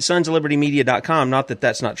writing at sonsoflibertymedia.com. Not that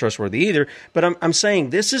that's not trustworthy either, but I'm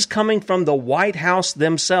saying this is coming from the White House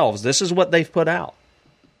themselves. This is what they've put out.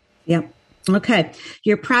 Yep. Okay.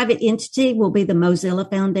 Your private entity will be the Mozilla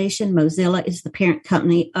Foundation. Mozilla is the parent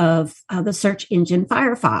company of the search engine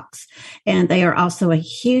Firefox, and they are also a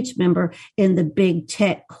huge member in the big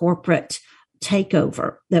tech corporate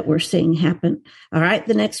takeover that we're seeing happen. All right.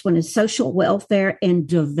 The next one is social welfare and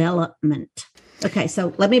development. Okay.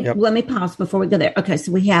 So let me pause before we go there. Okay.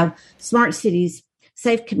 So we have smart cities,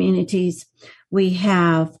 safe communities. We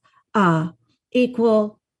have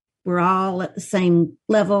equal. We're all at the same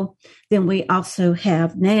level. Then we also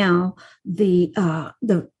have now the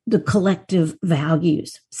collective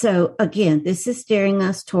values. So again, this is steering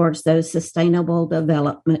us towards those sustainable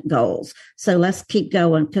development goals. So let's keep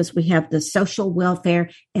going because we have the social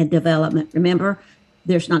welfare and development. Remember,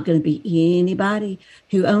 there's not going to be anybody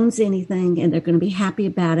who owns anything and they're going to be happy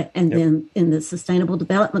about it. And then in the sustainable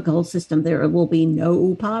development goal system, there will be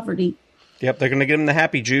no poverty. Yep, they're going to give them the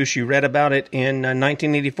happy juice. You read about it in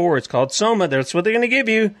 1984. It's called Soma. That's what they're going to give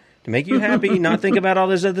you. to make you happy, not think about all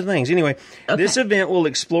those other things. Anyway, This event will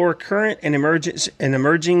explore current and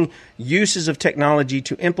emerging uses of technology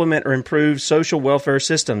to implement or improve social welfare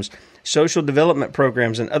systems, social development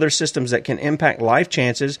programs, and other systems that can impact life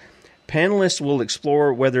chances. Panelists will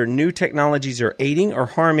explore whether new technologies are aiding or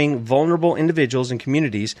harming vulnerable individuals and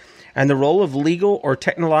communities, and the role of legal or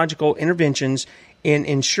technological interventions in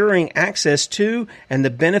ensuring access to and the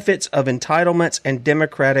benefits of entitlements and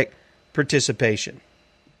democratic participation.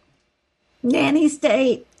 Nanny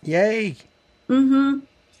State. Yay. Mm-hmm.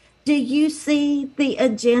 Do you see the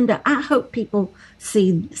agenda? I hope people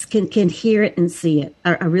can hear it and see it.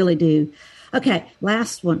 I really do. Okay,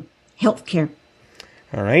 last one, healthcare.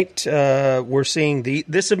 All right. We're seeing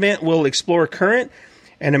this event will explore current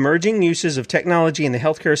and emerging uses of technology in the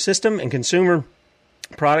healthcare system and consumer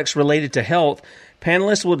products related to health.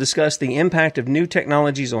 Panelists will discuss the impact of new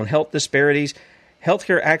technologies on health disparities,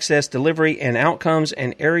 healthcare access, delivery, and outcomes,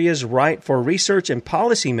 and areas ripe for research and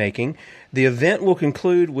policy making. The event will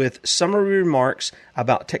conclude with summary remarks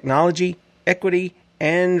about technology, equity,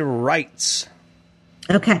 and rights.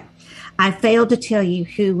 Okay. I failed to tell you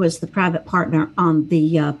who was the private partner on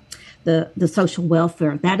the social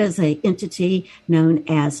welfare. That is an entity known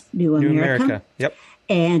as New America. Yep.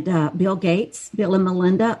 And Bill Gates, Bill and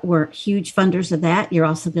Melinda were huge funders of that. You're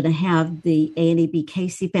also going to have the Annie B.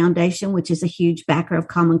 Casey Foundation, which is a huge backer of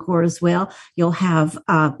Common Core as well. You'll have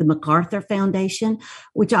the MacArthur Foundation,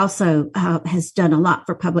 which also has done a lot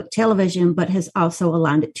for public television, but has also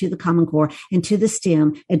aligned it to the Common Core and to the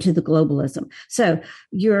STEM and to the globalism. So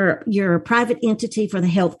your private entity for the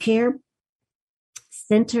healthcare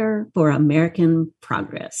Center for American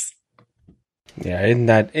Progress. Yeah, isn't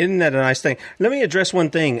that a nice thing? Let me address one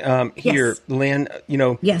thing here, Yes. Lynn.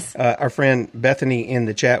 Yes. Our friend Bethany in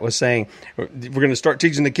the chat was saying we're going to start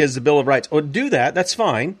teaching the kids the Bill of Rights. Well, do that. That's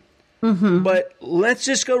fine. Mm-hmm. But let's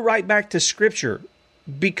just go right back to Scripture,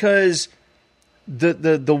 because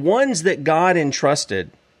the ones that God entrusted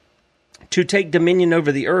to take dominion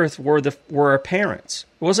over the earth were our parents.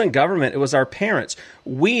 It wasn't government. It was our parents.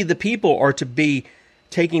 We, the people, are to be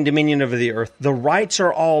taking dominion over the earth. The rights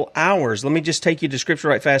are all ours. Let me just take you to Scripture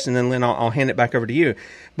right fast, and then Lynn, I'll hand it back over to you.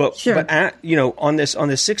 But on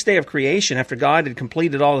this sixth day of creation, after God had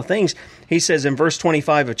completed all the things, he says in verse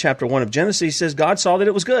 25 of chapter 1 of Genesis, he says, God saw that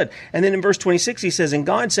it was good. And then in verse 26, he says, and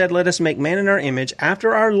God said, let us make man in our image,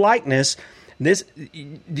 after our likeness.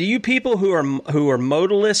 Do you people who are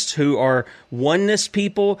modalists, who are oneness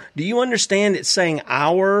people, do you understand it's saying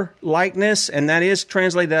our likeness? And that is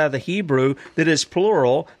translated out of the Hebrew, that is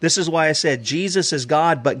plural. This is why I said Jesus is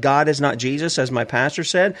God, but God is not Jesus, as my pastor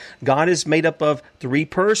said. God is made up of three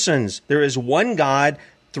persons. There is one God,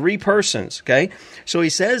 three persons, okay? So he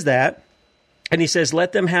says that. And he says,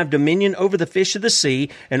 let them have dominion over the fish of the sea,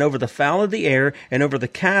 and over the fowl of the air, and over the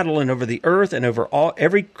cattle, and over the earth, and over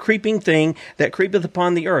every creeping thing that creepeth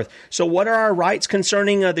upon the earth. So what are our rights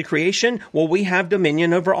concerning the creation? Well, we have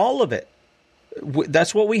dominion over all of it.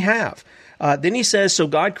 That's what we have. Then he says, so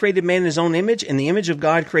God created man in his own image. In the image of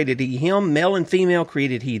God created he him. Male and female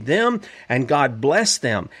created he them. And God blessed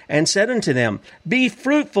them and said unto them, be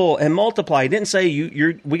fruitful and multiply. He didn't say,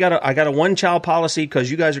 I got a one-child policy because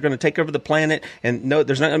you guys are going to take over the planet. And no,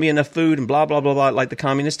 there's not going to be enough food and blah, blah, blah, blah, like the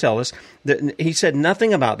communists tell us. He said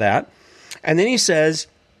nothing about that. And then he says,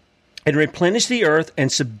 and replenish the earth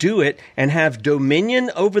and subdue it, and have dominion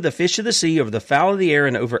over the fish of the sea, over the fowl of the air,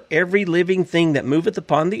 and over every living thing that moveth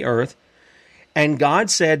upon the earth. And God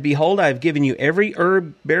said, behold, I have given you every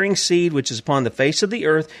herb bearing seed which is upon the face of the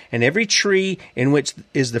earth, and every tree in which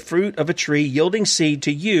is the fruit of a tree yielding seed,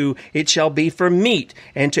 to you it shall be for meat,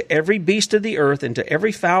 and to every beast of the earth, and to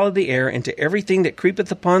every fowl of the air, and to everything that creepeth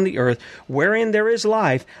upon the earth, wherein there is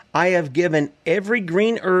life, I have given every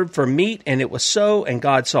green herb for meat. And it was so. And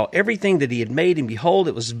God saw everything that he had made, and behold,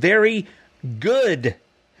 it was very good.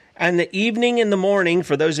 And the evening and the morning,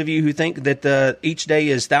 for those of you who think that each day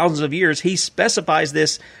is thousands of years, he specifies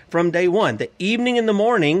this from day one. The evening and the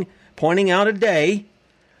morning, pointing out a day,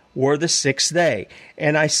 were the sixth day.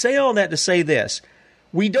 And I say all that to say this.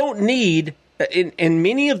 We don't need, and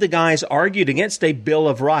many of the guys argued against a Bill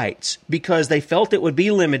of Rights because they felt it would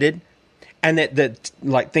be limited, and that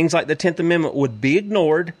things like the 10th Amendment would be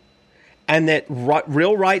ignored, and that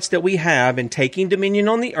real rights that we have in taking dominion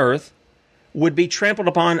on the earth would be trampled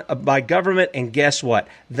upon by government. And guess what?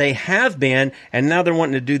 They have been, and now they're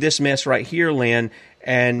wanting to do this mess right here, Lynn.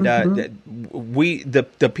 And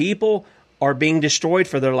the people are being destroyed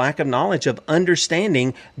for their lack of knowledge of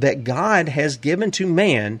understanding that God has given to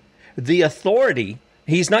man the authority.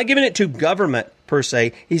 He's not giving it to government per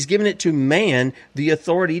se. He's given it to man the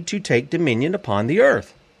authority to take dominion upon the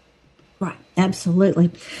earth. Right,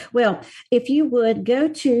 absolutely. Well, if you would go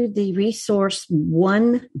to the resource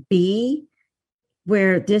 1B,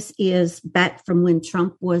 where this is back from when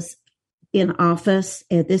Trump was in office,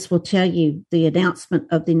 and this will tell you the announcement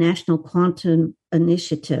of the National Quantum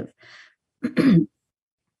Initiative.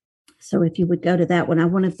 So if you would go to that one, I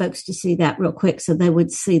wanted folks to see that real quick so they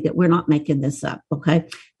would see that we're not making this up. Okay,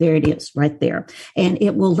 there it is right there. And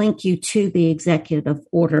it will link you to the executive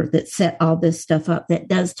order that set all this stuff up that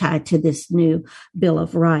does tie to this new Bill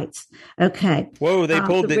of Rights. Okay. Whoa, they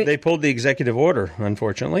pulled the executive order,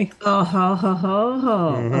 unfortunately.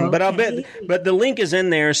 Okay. But the link is in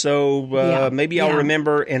there, so maybe I'll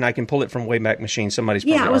remember and I can pull it from Wayback Machine. Somebody's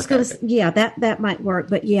probably I was going to that might work,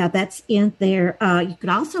 but that's in there. You could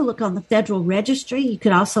also look on the Federal Registry. You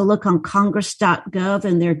could also look on Congress.gov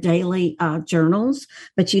and their daily journals,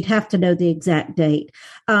 but you'd have to know the exact date.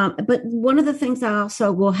 But one of the things I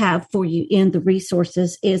also will have for you in the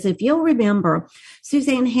resources is, if you'll remember,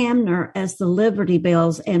 Suzanne Hamner as the Liberty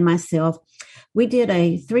Bells and myself, we did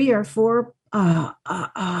a 3 or 4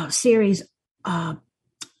 series,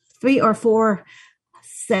 3 or 4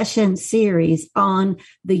 session series on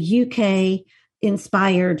the UK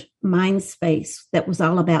inspired Mindspace that was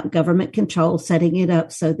all about government control, setting it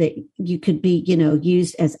up so that you could be,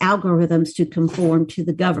 used as algorithms to conform to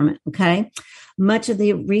the government. Okay. Much of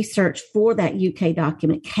the research for that UK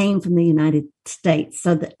document came from the United States.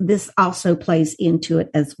 So this also plays into it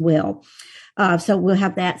as well. So we'll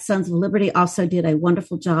have that. Sons of Liberty also did a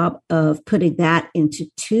wonderful job of putting that into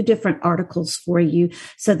 2 different articles for you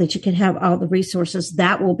so that you can have all the resources.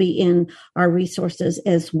 That will be in our resources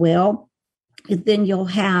as well. Then you'll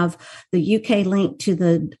have the UK link to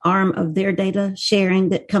the arm of their data sharing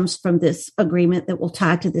that comes from this agreement that will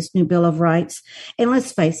tie to this new Bill of Rights. And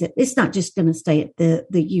let's face it, it's not just going to stay at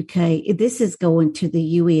the UK. This is going to the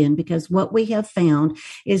UN, because what we have found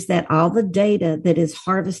is that all the data that is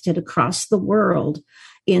harvested across the world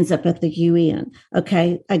ends up at the UN.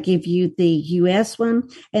 Okay, I give you the US one.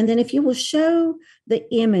 And then if you will show the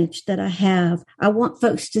image that I have, I want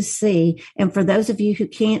folks to see. And for those of you who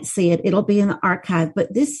can't see it, it'll be in the archive.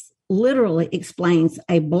 But this literally explains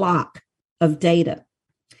a block of data.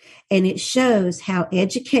 And it shows how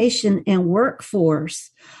education and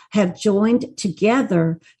workforce have joined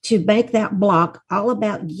together to make that block all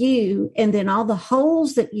about you. And then all the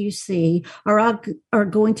holes that you see are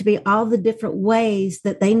going to be all the different ways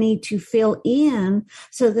that they need to fill in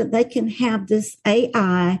so that they can have this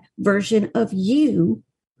AI version of you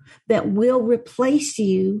that will replace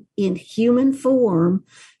you in human form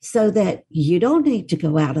so that you don't need to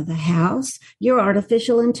go out of the house. Your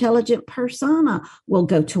artificial intelligent persona will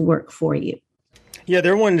go to work for you. Yeah,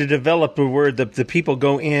 they're wanting to develop where the people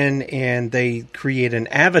go in and they create an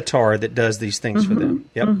avatar that does these things for them.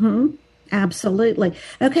 Yep. Absolutely.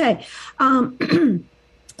 Okay.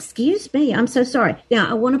 Excuse me. I'm so sorry. Now,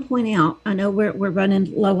 I want to point out, I know we're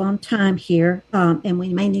running low on time here, and we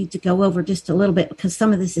may need to go over just a little bit because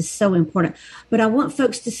some of this is so important. But I want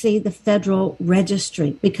folks to see the Federal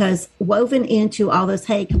Registry, because woven into all this,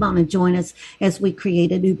 hey, come on and join us as we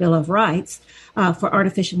create a new Bill of Rights for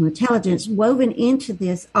artificial intelligence, woven into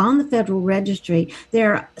this on the Federal Registry,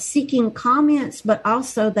 they're seeking comments, but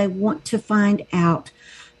also they want to find out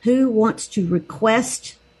who wants to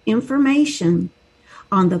request information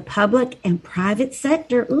on the public and private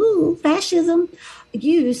sector, fascism,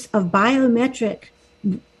 use of biometric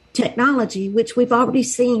technology, which we've already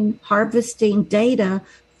seen harvesting data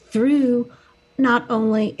through not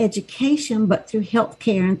only education, but through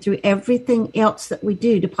healthcare and through everything else that we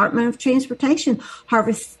do. Department of Transportation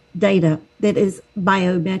harvests data that is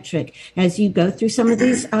biometric as you go through some of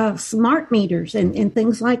these smart meters and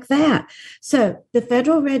things like that. So the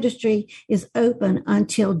Federal Registry is open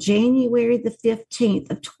until January the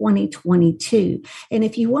 15th of 2022. And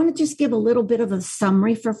if you want to just give a little bit of a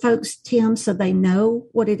summary for folks, Tim, so they know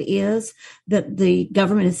what it is that the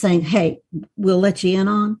government is saying, hey, we'll let you in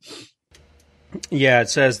on. Yeah, it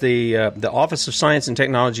says the Office of Science and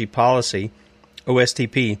Technology Policy,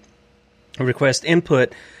 OSTP, request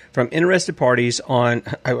input from interested parties on,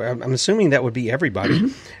 I'm assuming that would be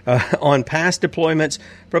everybody, on past deployments,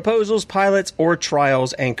 proposals, pilots, or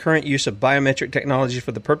trials, and current use of biometric technology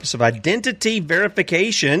for the purpose of identity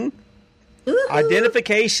verification.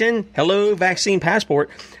 Identification, hello, vaccine passport,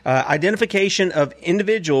 identification of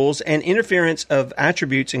individuals and interference of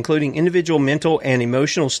attributes, including individual mental and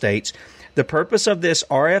emotional states. The purpose of this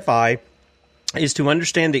RFI is to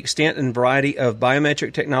understand the extent and variety of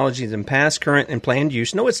biometric technologies in past, current, and planned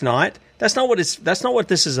use. No, it's not. That's not what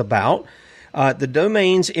this is about. the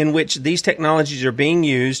domains in which these technologies are being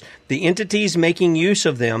used, the entities making use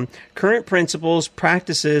of them, current principles,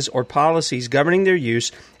 practices, or policies governing their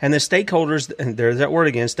use, and the stakeholders, and there's that word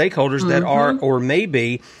again, stakeholders that are or may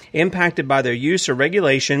be impacted by their use or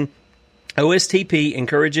regulation. OSTP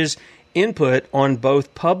encourages input on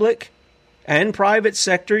both public and private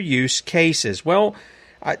sector use cases. Well,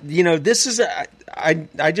 this is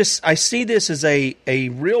I see this as a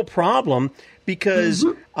real problem because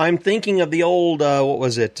I'm thinking of the old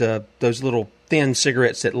those little thin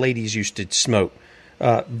cigarettes that ladies used to smoke,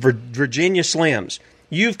 Virginia Slims.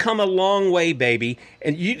 You've come a long way, baby,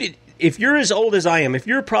 and if you're as old as I am, if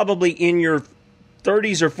you're probably in your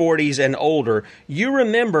 30s or 40s and older, you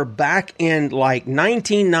remember back in like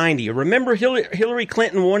 1990, remember Hillary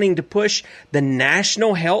Clinton wanting to push the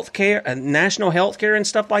national health care and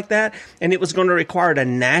stuff like that, and it was going to require a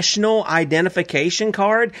national identification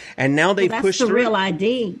card, and now they've pushed through. That's the real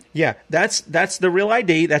ID. Yeah, that's the real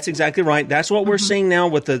ID. That's exactly right. That's what we're seeing now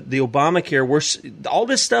with the Obamacare. All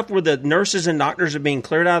this stuff where the nurses and doctors are being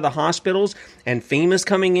cleared out of the hospitals and FEMA's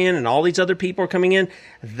coming in and all these other people are coming in.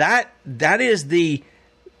 That is the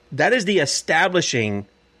establishing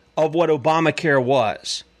of what Obamacare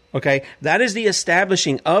was. Okay, that is the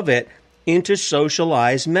establishing of it into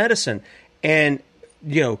socialized medicine. And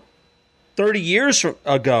 30 years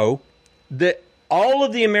ago, that all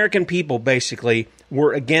of the American people basically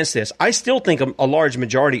were against this. I still think a large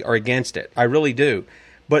majority are against it. I really do.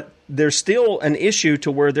 But there's still an issue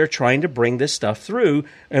to where they're trying to bring this stuff through.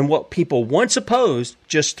 And what people once opposed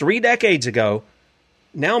just 3 decades ago,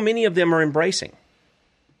 now many of them are embracing.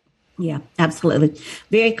 Yeah, absolutely.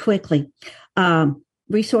 Very quickly,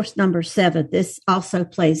 resource number 7, this also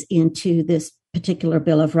plays into this particular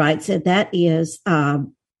Bill of Rights, and that is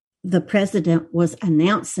the president was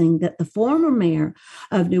announcing that the former mayor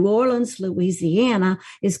of New Orleans, Louisiana,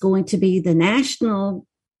 is going to be the national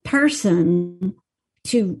person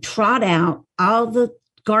to trot out all the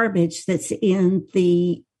garbage that's in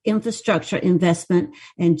the Infrastructure Investment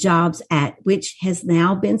and Jobs Act, which has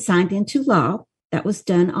now been signed into law. That was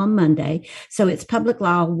done on Monday. So it's Public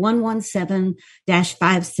Law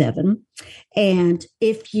 117-57. And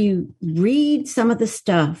if you read some of the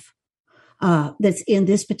stuff that's in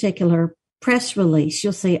this particular press release,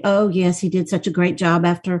 you'll say, oh, yes, he did such a great job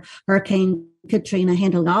after Hurricane Katrina,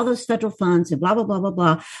 handling all those federal funds and blah, blah, blah, blah,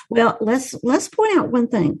 blah. Well, let's point out one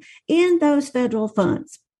thing. In those federal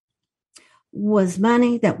funds was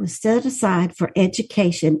money that was set aside for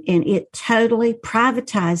education, and it totally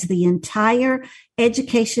privatized the entire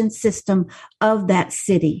education system of that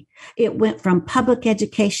city. It went from public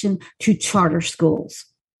education to charter schools.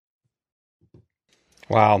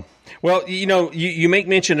 Wow. Well, you make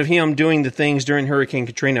mention of him doing the things during Hurricane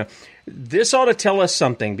Katrina. This ought to tell us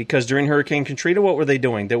something, because during Hurricane Katrina, what were they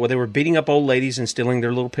doing? They were beating up old ladies and stealing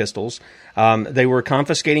their little pistols. They were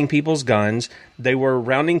confiscating people's guns. They were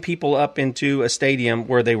rounding people up into a stadium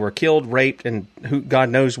where they were killed, raped, and God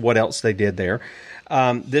knows what else they did there.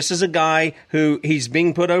 This is a guy he's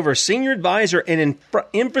being put over senior advisor and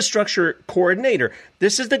infrastructure coordinator.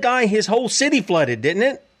 This is the guy his whole city flooded, didn't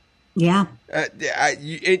it? Yeah.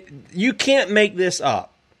 You can't make this up.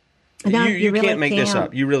 No, you really can't make this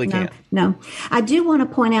up. You really can't. No. I do want to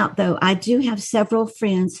point out, though, I do have several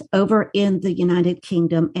friends over in the United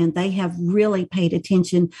Kingdom, and they have really paid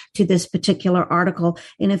attention to this particular article.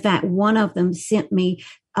 And in fact, one of them sent me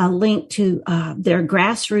a link to their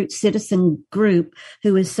grassroots citizen group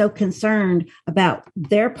who is so concerned about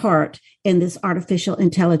their part in this artificial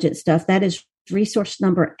intelligence stuff. That is resource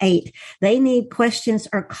number 8. They need questions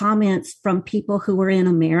or comments from people who are in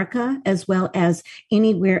America as well as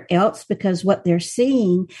anywhere else, because what they're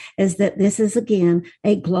seeing is that this is, again,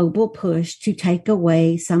 a global push to take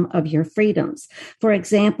away some of your freedoms. For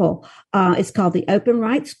example, it's called the Open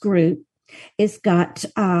Rights Group. It's got,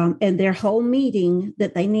 and their whole meeting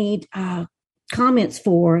that they need comments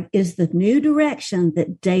for is the new direction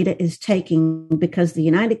that data is taking, because the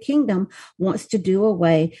United Kingdom wants to do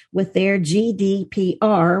away with their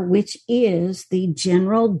GDPR, which is the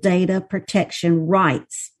General Data Protection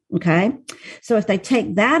Rights. Okay. So if they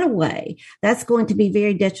take that away, that's going to be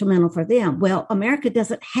very detrimental for them. Well, America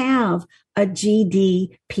doesn't have a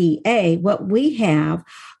GDPA. What we have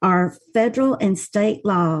are federal and state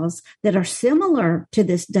laws that are similar to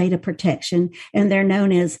this data protection, and they're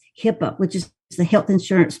known as HIPAA, which is the Health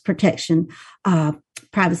Insurance Protection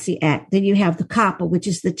Privacy Act. Then you have the COPPA, which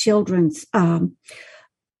is the Children's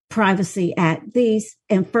Privacy Act. These,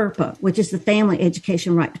 and FERPA, which is the Family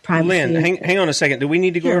Education Right to Privacy. Lynn, hang on a second. Do we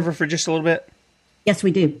need to go over for just a little bit? Yes,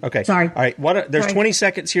 we do. Okay. Sorry. All right. There's 20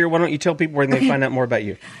 seconds here. Why don't you tell people where they can find out more about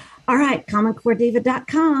you? All right,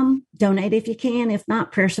 commoncorediva.com. Donate if you can. If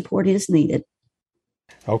not, prayer support is needed.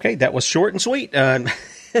 Okay, that was short and sweet.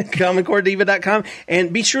 commoncorediva.com.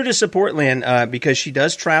 And be sure to support Lynn because she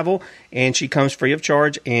does travel and she comes free of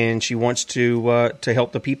charge and she wants to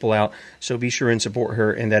help the people out. So be sure and support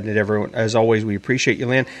her in that endeavor. As always, we appreciate you,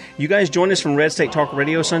 Lynn. You guys join us from Red State Talk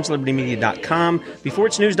Radio, sonsoflibertymedia.com,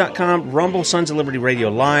 beforeitsnews.com, Rumble, Sons of Liberty Radio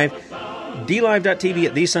Live, DLive.tv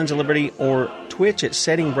at The Sons of Liberty, or Twitch at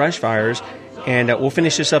Setting Brushfires. And we'll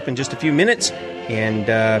finish this up in just a few minutes. And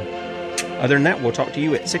other than that, we'll talk to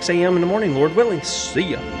you at 6 a.m. in the morning, Lord willing. See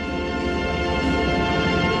ya.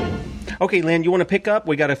 Okay, Lynn, you want to pick up?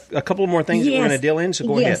 We got a couple more things that we're going to deal in, so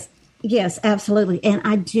go ahead. Yes, absolutely. And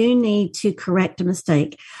I do need to correct a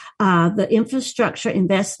mistake. The Infrastructure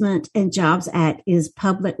Investment and Jobs Act is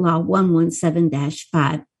Public Law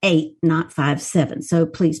 117-58, not 57. So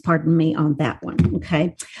please pardon me on that one.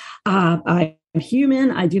 Okay. I'm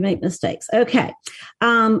human. I do make mistakes. Okay.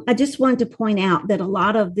 I just wanted to point out that a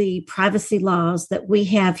lot of the privacy laws that we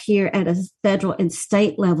have here at a federal and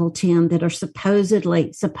state level, Tim, that are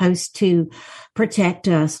supposedly supposed to protect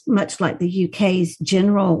us, much like the UK's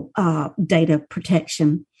general data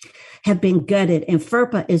protection, have been gutted. And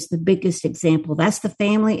FERPA is the biggest example. That's the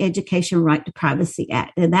Family Education Right to Privacy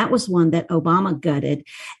Act. And that was one that Obama gutted.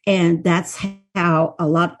 And that's how a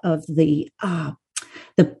lot of the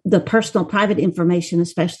personal private information,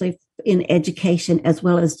 especially in education, as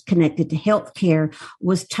well as connected to healthcare,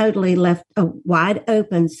 was totally left wide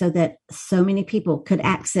open so that so many people could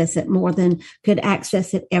access it more than could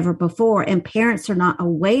access it ever before. And parents are not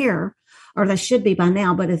aware, or they should be by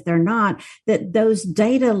now, but if they're not, that those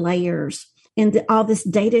data layers and all this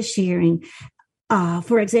data sharing,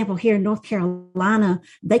 for example, here in North Carolina,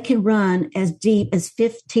 they can run as deep as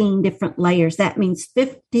 15 different layers. That means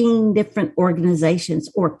 15 different organizations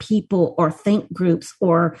or people or think groups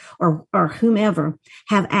or whomever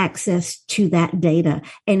have access to that data.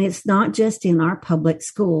 And it's not just in our public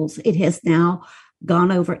schools. It has now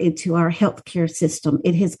gone over into our healthcare system.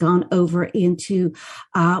 It has gone over into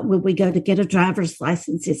when we go to get a driver's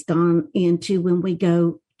license. It's gone into when we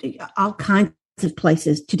go to all kinds of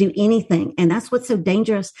places to do anything. And that's what's so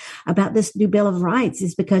dangerous about this new Bill of Rights,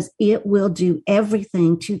 is because it will do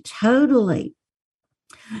everything to totally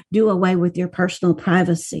do away with your personal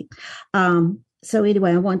privacy. So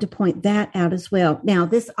anyway, I wanted to point that out as well. Now,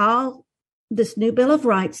 this new Bill of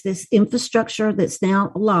Rights, this infrastructure that's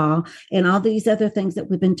now law, and all these other things that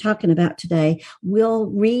we've been talking about today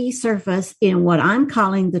will resurface in what I'm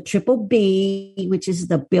calling the Triple B, which is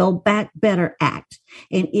the Build Back Better Act.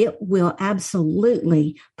 And it will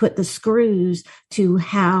absolutely put the screws to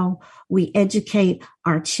how we educate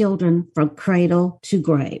our children from cradle to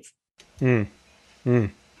grave. And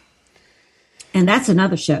that's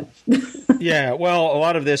another show. Yeah, well, a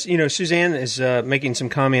lot of this, Suzanne is making some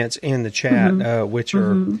comments in the chat, which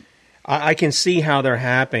are, I can see how they're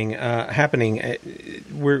happening.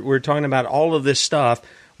 We're talking about all of this stuff.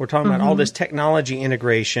 We're talking about all this technology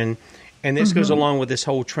integration, and this goes along with this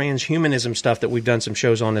whole transhumanism stuff that we've done some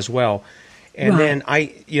shows on as well. And then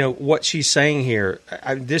what she's saying here,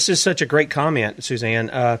 this is such a great comment,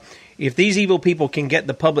 Suzanne. If these evil people can get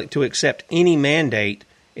the public to accept any mandate,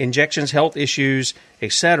 injections, health issues,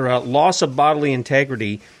 etc., loss of bodily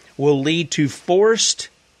integrity will lead to forced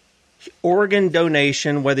organ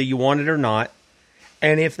donation, whether you want it or not.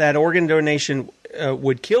 And if that organ donation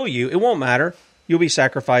would kill you, it won't matter. You'll be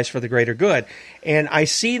sacrificed for the greater good. And I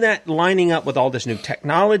see that lining up with all this new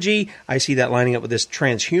technology. I see that lining up with this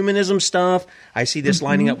transhumanism stuff. I see this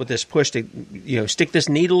lining up with this push to, stick this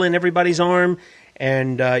needle in everybody's arm.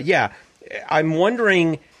 And I'm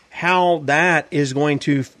wondering how that is going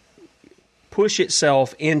to push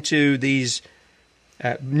itself into these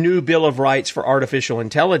new Bill of Rights for artificial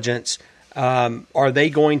intelligence. Are they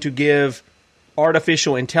going to give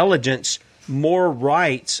artificial intelligence more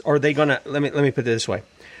rights? Are they going to, let me put it this way.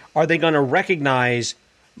 Are they going to recognize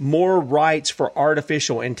more rights for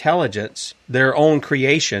artificial intelligence, their own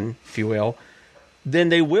creation, if you will, than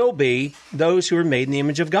they will be those who are made in the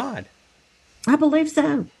image of God? I believe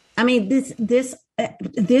so. I mean,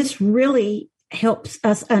 this really helps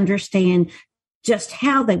us understand just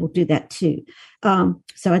how they will do that too.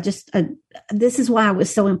 So this is why it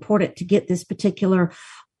was so important to get this particular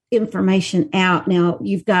information out. Now,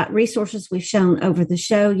 you've got resources we've shown over the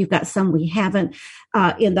show. You've got some we haven't.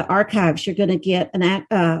 In the archives, you're going to get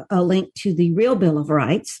a link to the real Bill of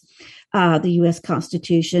Rights, the U.S.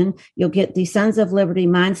 Constitution. You'll get the Sons of Liberty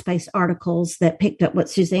Mindspace articles that picked up what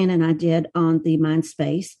Suzanne and I did on the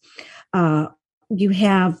Mindspace. You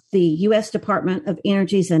have the U.S. Department of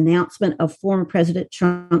Energy's announcement of former President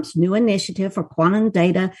Trump's new initiative for quantum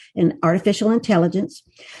data and artificial intelligence.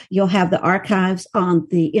 You'll have the archives on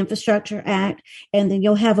the Infrastructure Act, and then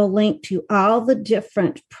you'll have a link to all the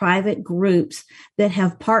different private groups that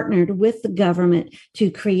have partnered with the government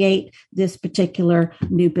to create this particular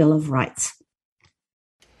new Bill of Rights.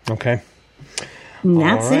 Okay. And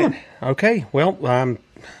that's it. Okay. Well,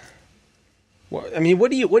 I mean,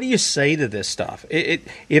 what do you say to this stuff?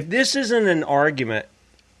 If this isn't an argument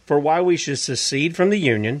for why we should secede from the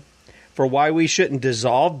Union, for why we shouldn't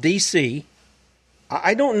dissolve D.C.,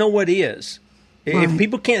 I don't know what is. Right. If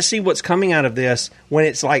people can't see what's coming out of this when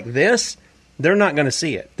it's like this, they're not going to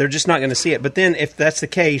see it. They're just not going to see it. But then if that's the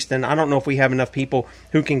case, then I don't know if we have enough people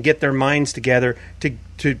who can get their minds together to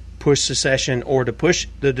push secession or to push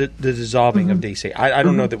the dissolving of D.C. I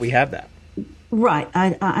don't know that we have that. Right.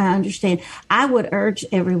 I understand. I would urge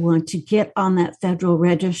everyone to get on that Federal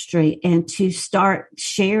Registry and to start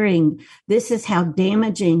sharing. This is how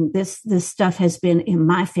damaging this stuff has been in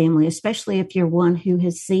my family, especially if you're one who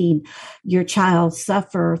has seen your child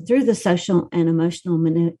suffer through the social and emotional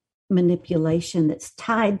manipulation that's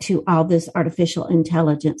tied to all this artificial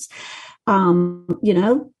intelligence.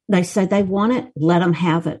 They say they want it, let them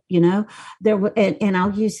have it. And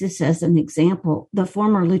I'll use this as an example. The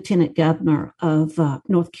former lieutenant governor of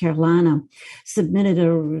North Carolina submitted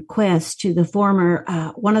a request to the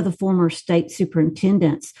one of the former state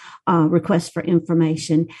superintendents' request for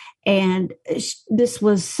information. And this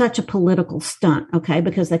was such a political stunt, okay,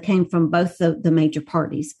 because they came from both the major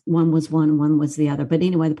parties. One was one, one was the other. But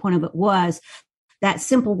anyway, the point of it was that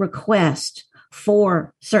simple request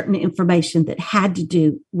for certain information that had to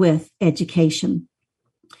do with education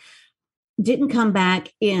didn't come back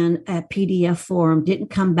in a PDF form, didn't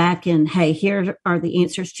come back in, hey, here are the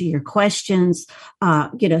answers to your questions.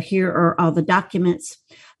 Here are all the documents.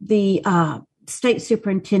 The state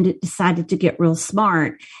superintendent decided to get real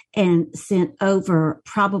smart and sent over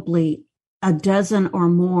probably a dozen or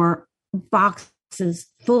more boxes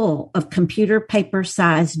full of computer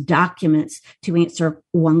paper-sized documents to answer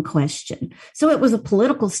one question. So it was a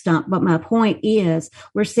political stunt, but my point is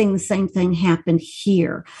we're seeing the same thing happen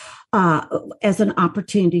here as an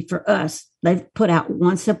opportunity for us. They've put out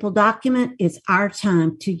one simple document. It's our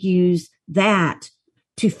time to use that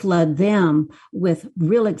to flood them with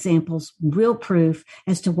real examples, real proof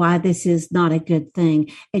as to why this is not a good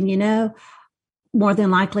thing. And more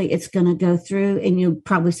than likely it's going to go through and you'll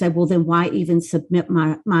probably say, well, then why even submit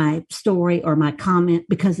my story or my comment?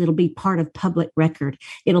 Because it'll be part of public record.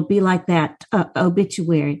 It'll be like that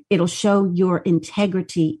obituary. It'll show your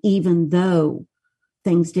integrity, even though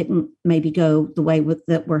things didn't maybe go the way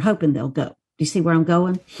that we're hoping they'll go. Do you see where I'm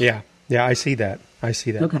going? Yeah, I see that.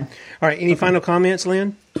 Okay. All right. Any final comments,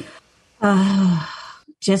 Lynn?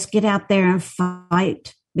 Just get out there and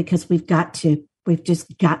fight because we've got to. We've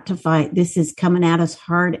just got to fight. This is coming at us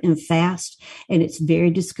hard and fast, and it's very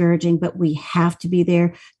discouraging, but we have to be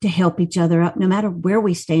there to help each other up, no matter where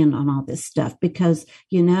we stand on all this stuff, because,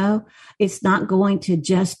 it's not going to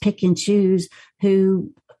just pick and choose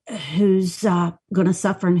who's going to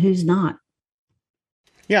suffer and who's not.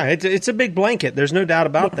 Yeah, it's a big blanket. There's no doubt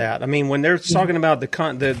about that. I mean, when they're talking about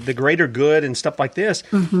the greater good and stuff like this,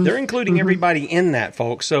 they're including everybody in that,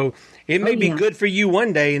 folks. So it may be good for you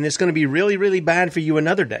one day, and it's going to be really, really bad for you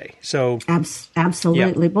another day. So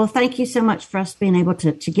absolutely. Yeah. Well, thank you so much for us being able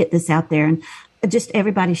to get this out there, and just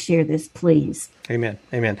everybody share this, please. Amen.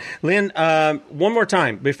 Lynn, one more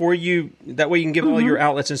time before that way you can give all your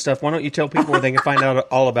outlets and stuff. Why don't you tell people where they can find out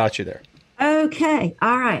all about you there? Okay.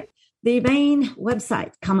 All right. The main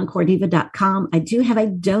website, commoncorediva.com. I do have a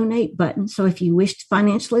donate button. So if you wish to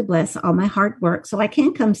financially bless all my hard work so I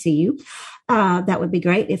can come see you, that would be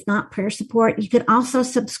great. If not, prayer support. You can also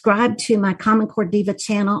subscribe to my Common Core Diva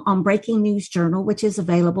channel on Breaking News Journal, which is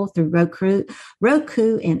available through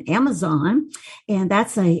Roku and Amazon. And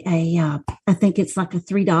that's I think it's like a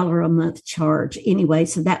 $3 a month charge anyway.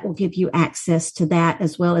 So that will give you access to that,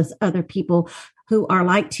 as well as other people who are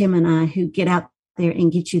like Tim and I, who get out there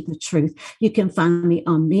and get you the truth. You can find me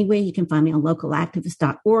on MeWe. You can find me on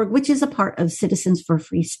localactivist.org, which is a part of Citizens for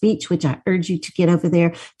Free Speech, which I urge you to get over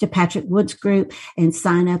there to Patrick Wood's group and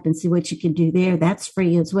sign up and see what you can do there. That's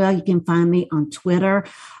free as well. You can find me on Twitter.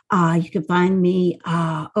 You can find me,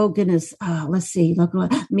 let's see, local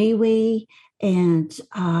MeWe. And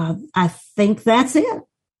I think that's it.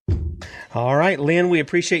 All right, Lynn, we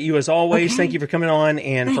appreciate you as always. Okay. Thank you for coming on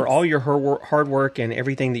and for all your hard work and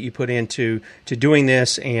everything that you put into doing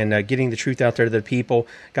this and getting the truth out there to the people.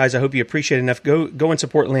 Guys, I hope you appreciate it enough. Go and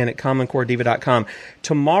support Lynn at commoncorediva.com.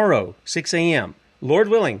 Tomorrow, 6 a.m., Lord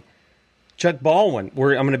willing, Chuck Baldwin. I'm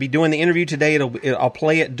going to be doing the interview today. I'll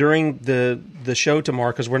play it during the show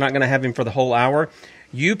tomorrow because we're not going to have him for the whole hour.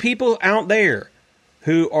 You people out there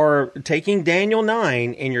who are taking Daniel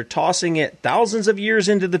 9 and you're tossing it thousands of years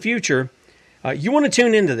into the future, you want to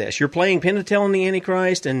tune into this. You're playing Pentateuch and the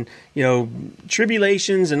Antichrist and,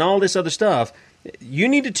 tribulations and all this other stuff. You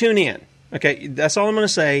need to tune in. Okay, that's all I'm going to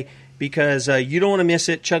say because you don't want to miss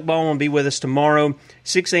it. Chuck Baldwin will be with us tomorrow,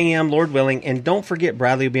 6 a.m., Lord willing. And don't forget,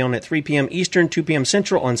 Bradley will be on at 3 p.m. Eastern, 2 p.m.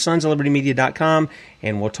 Central on sonsoflibertymedia.com.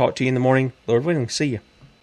 And we'll talk to you in the morning, Lord willing. See you.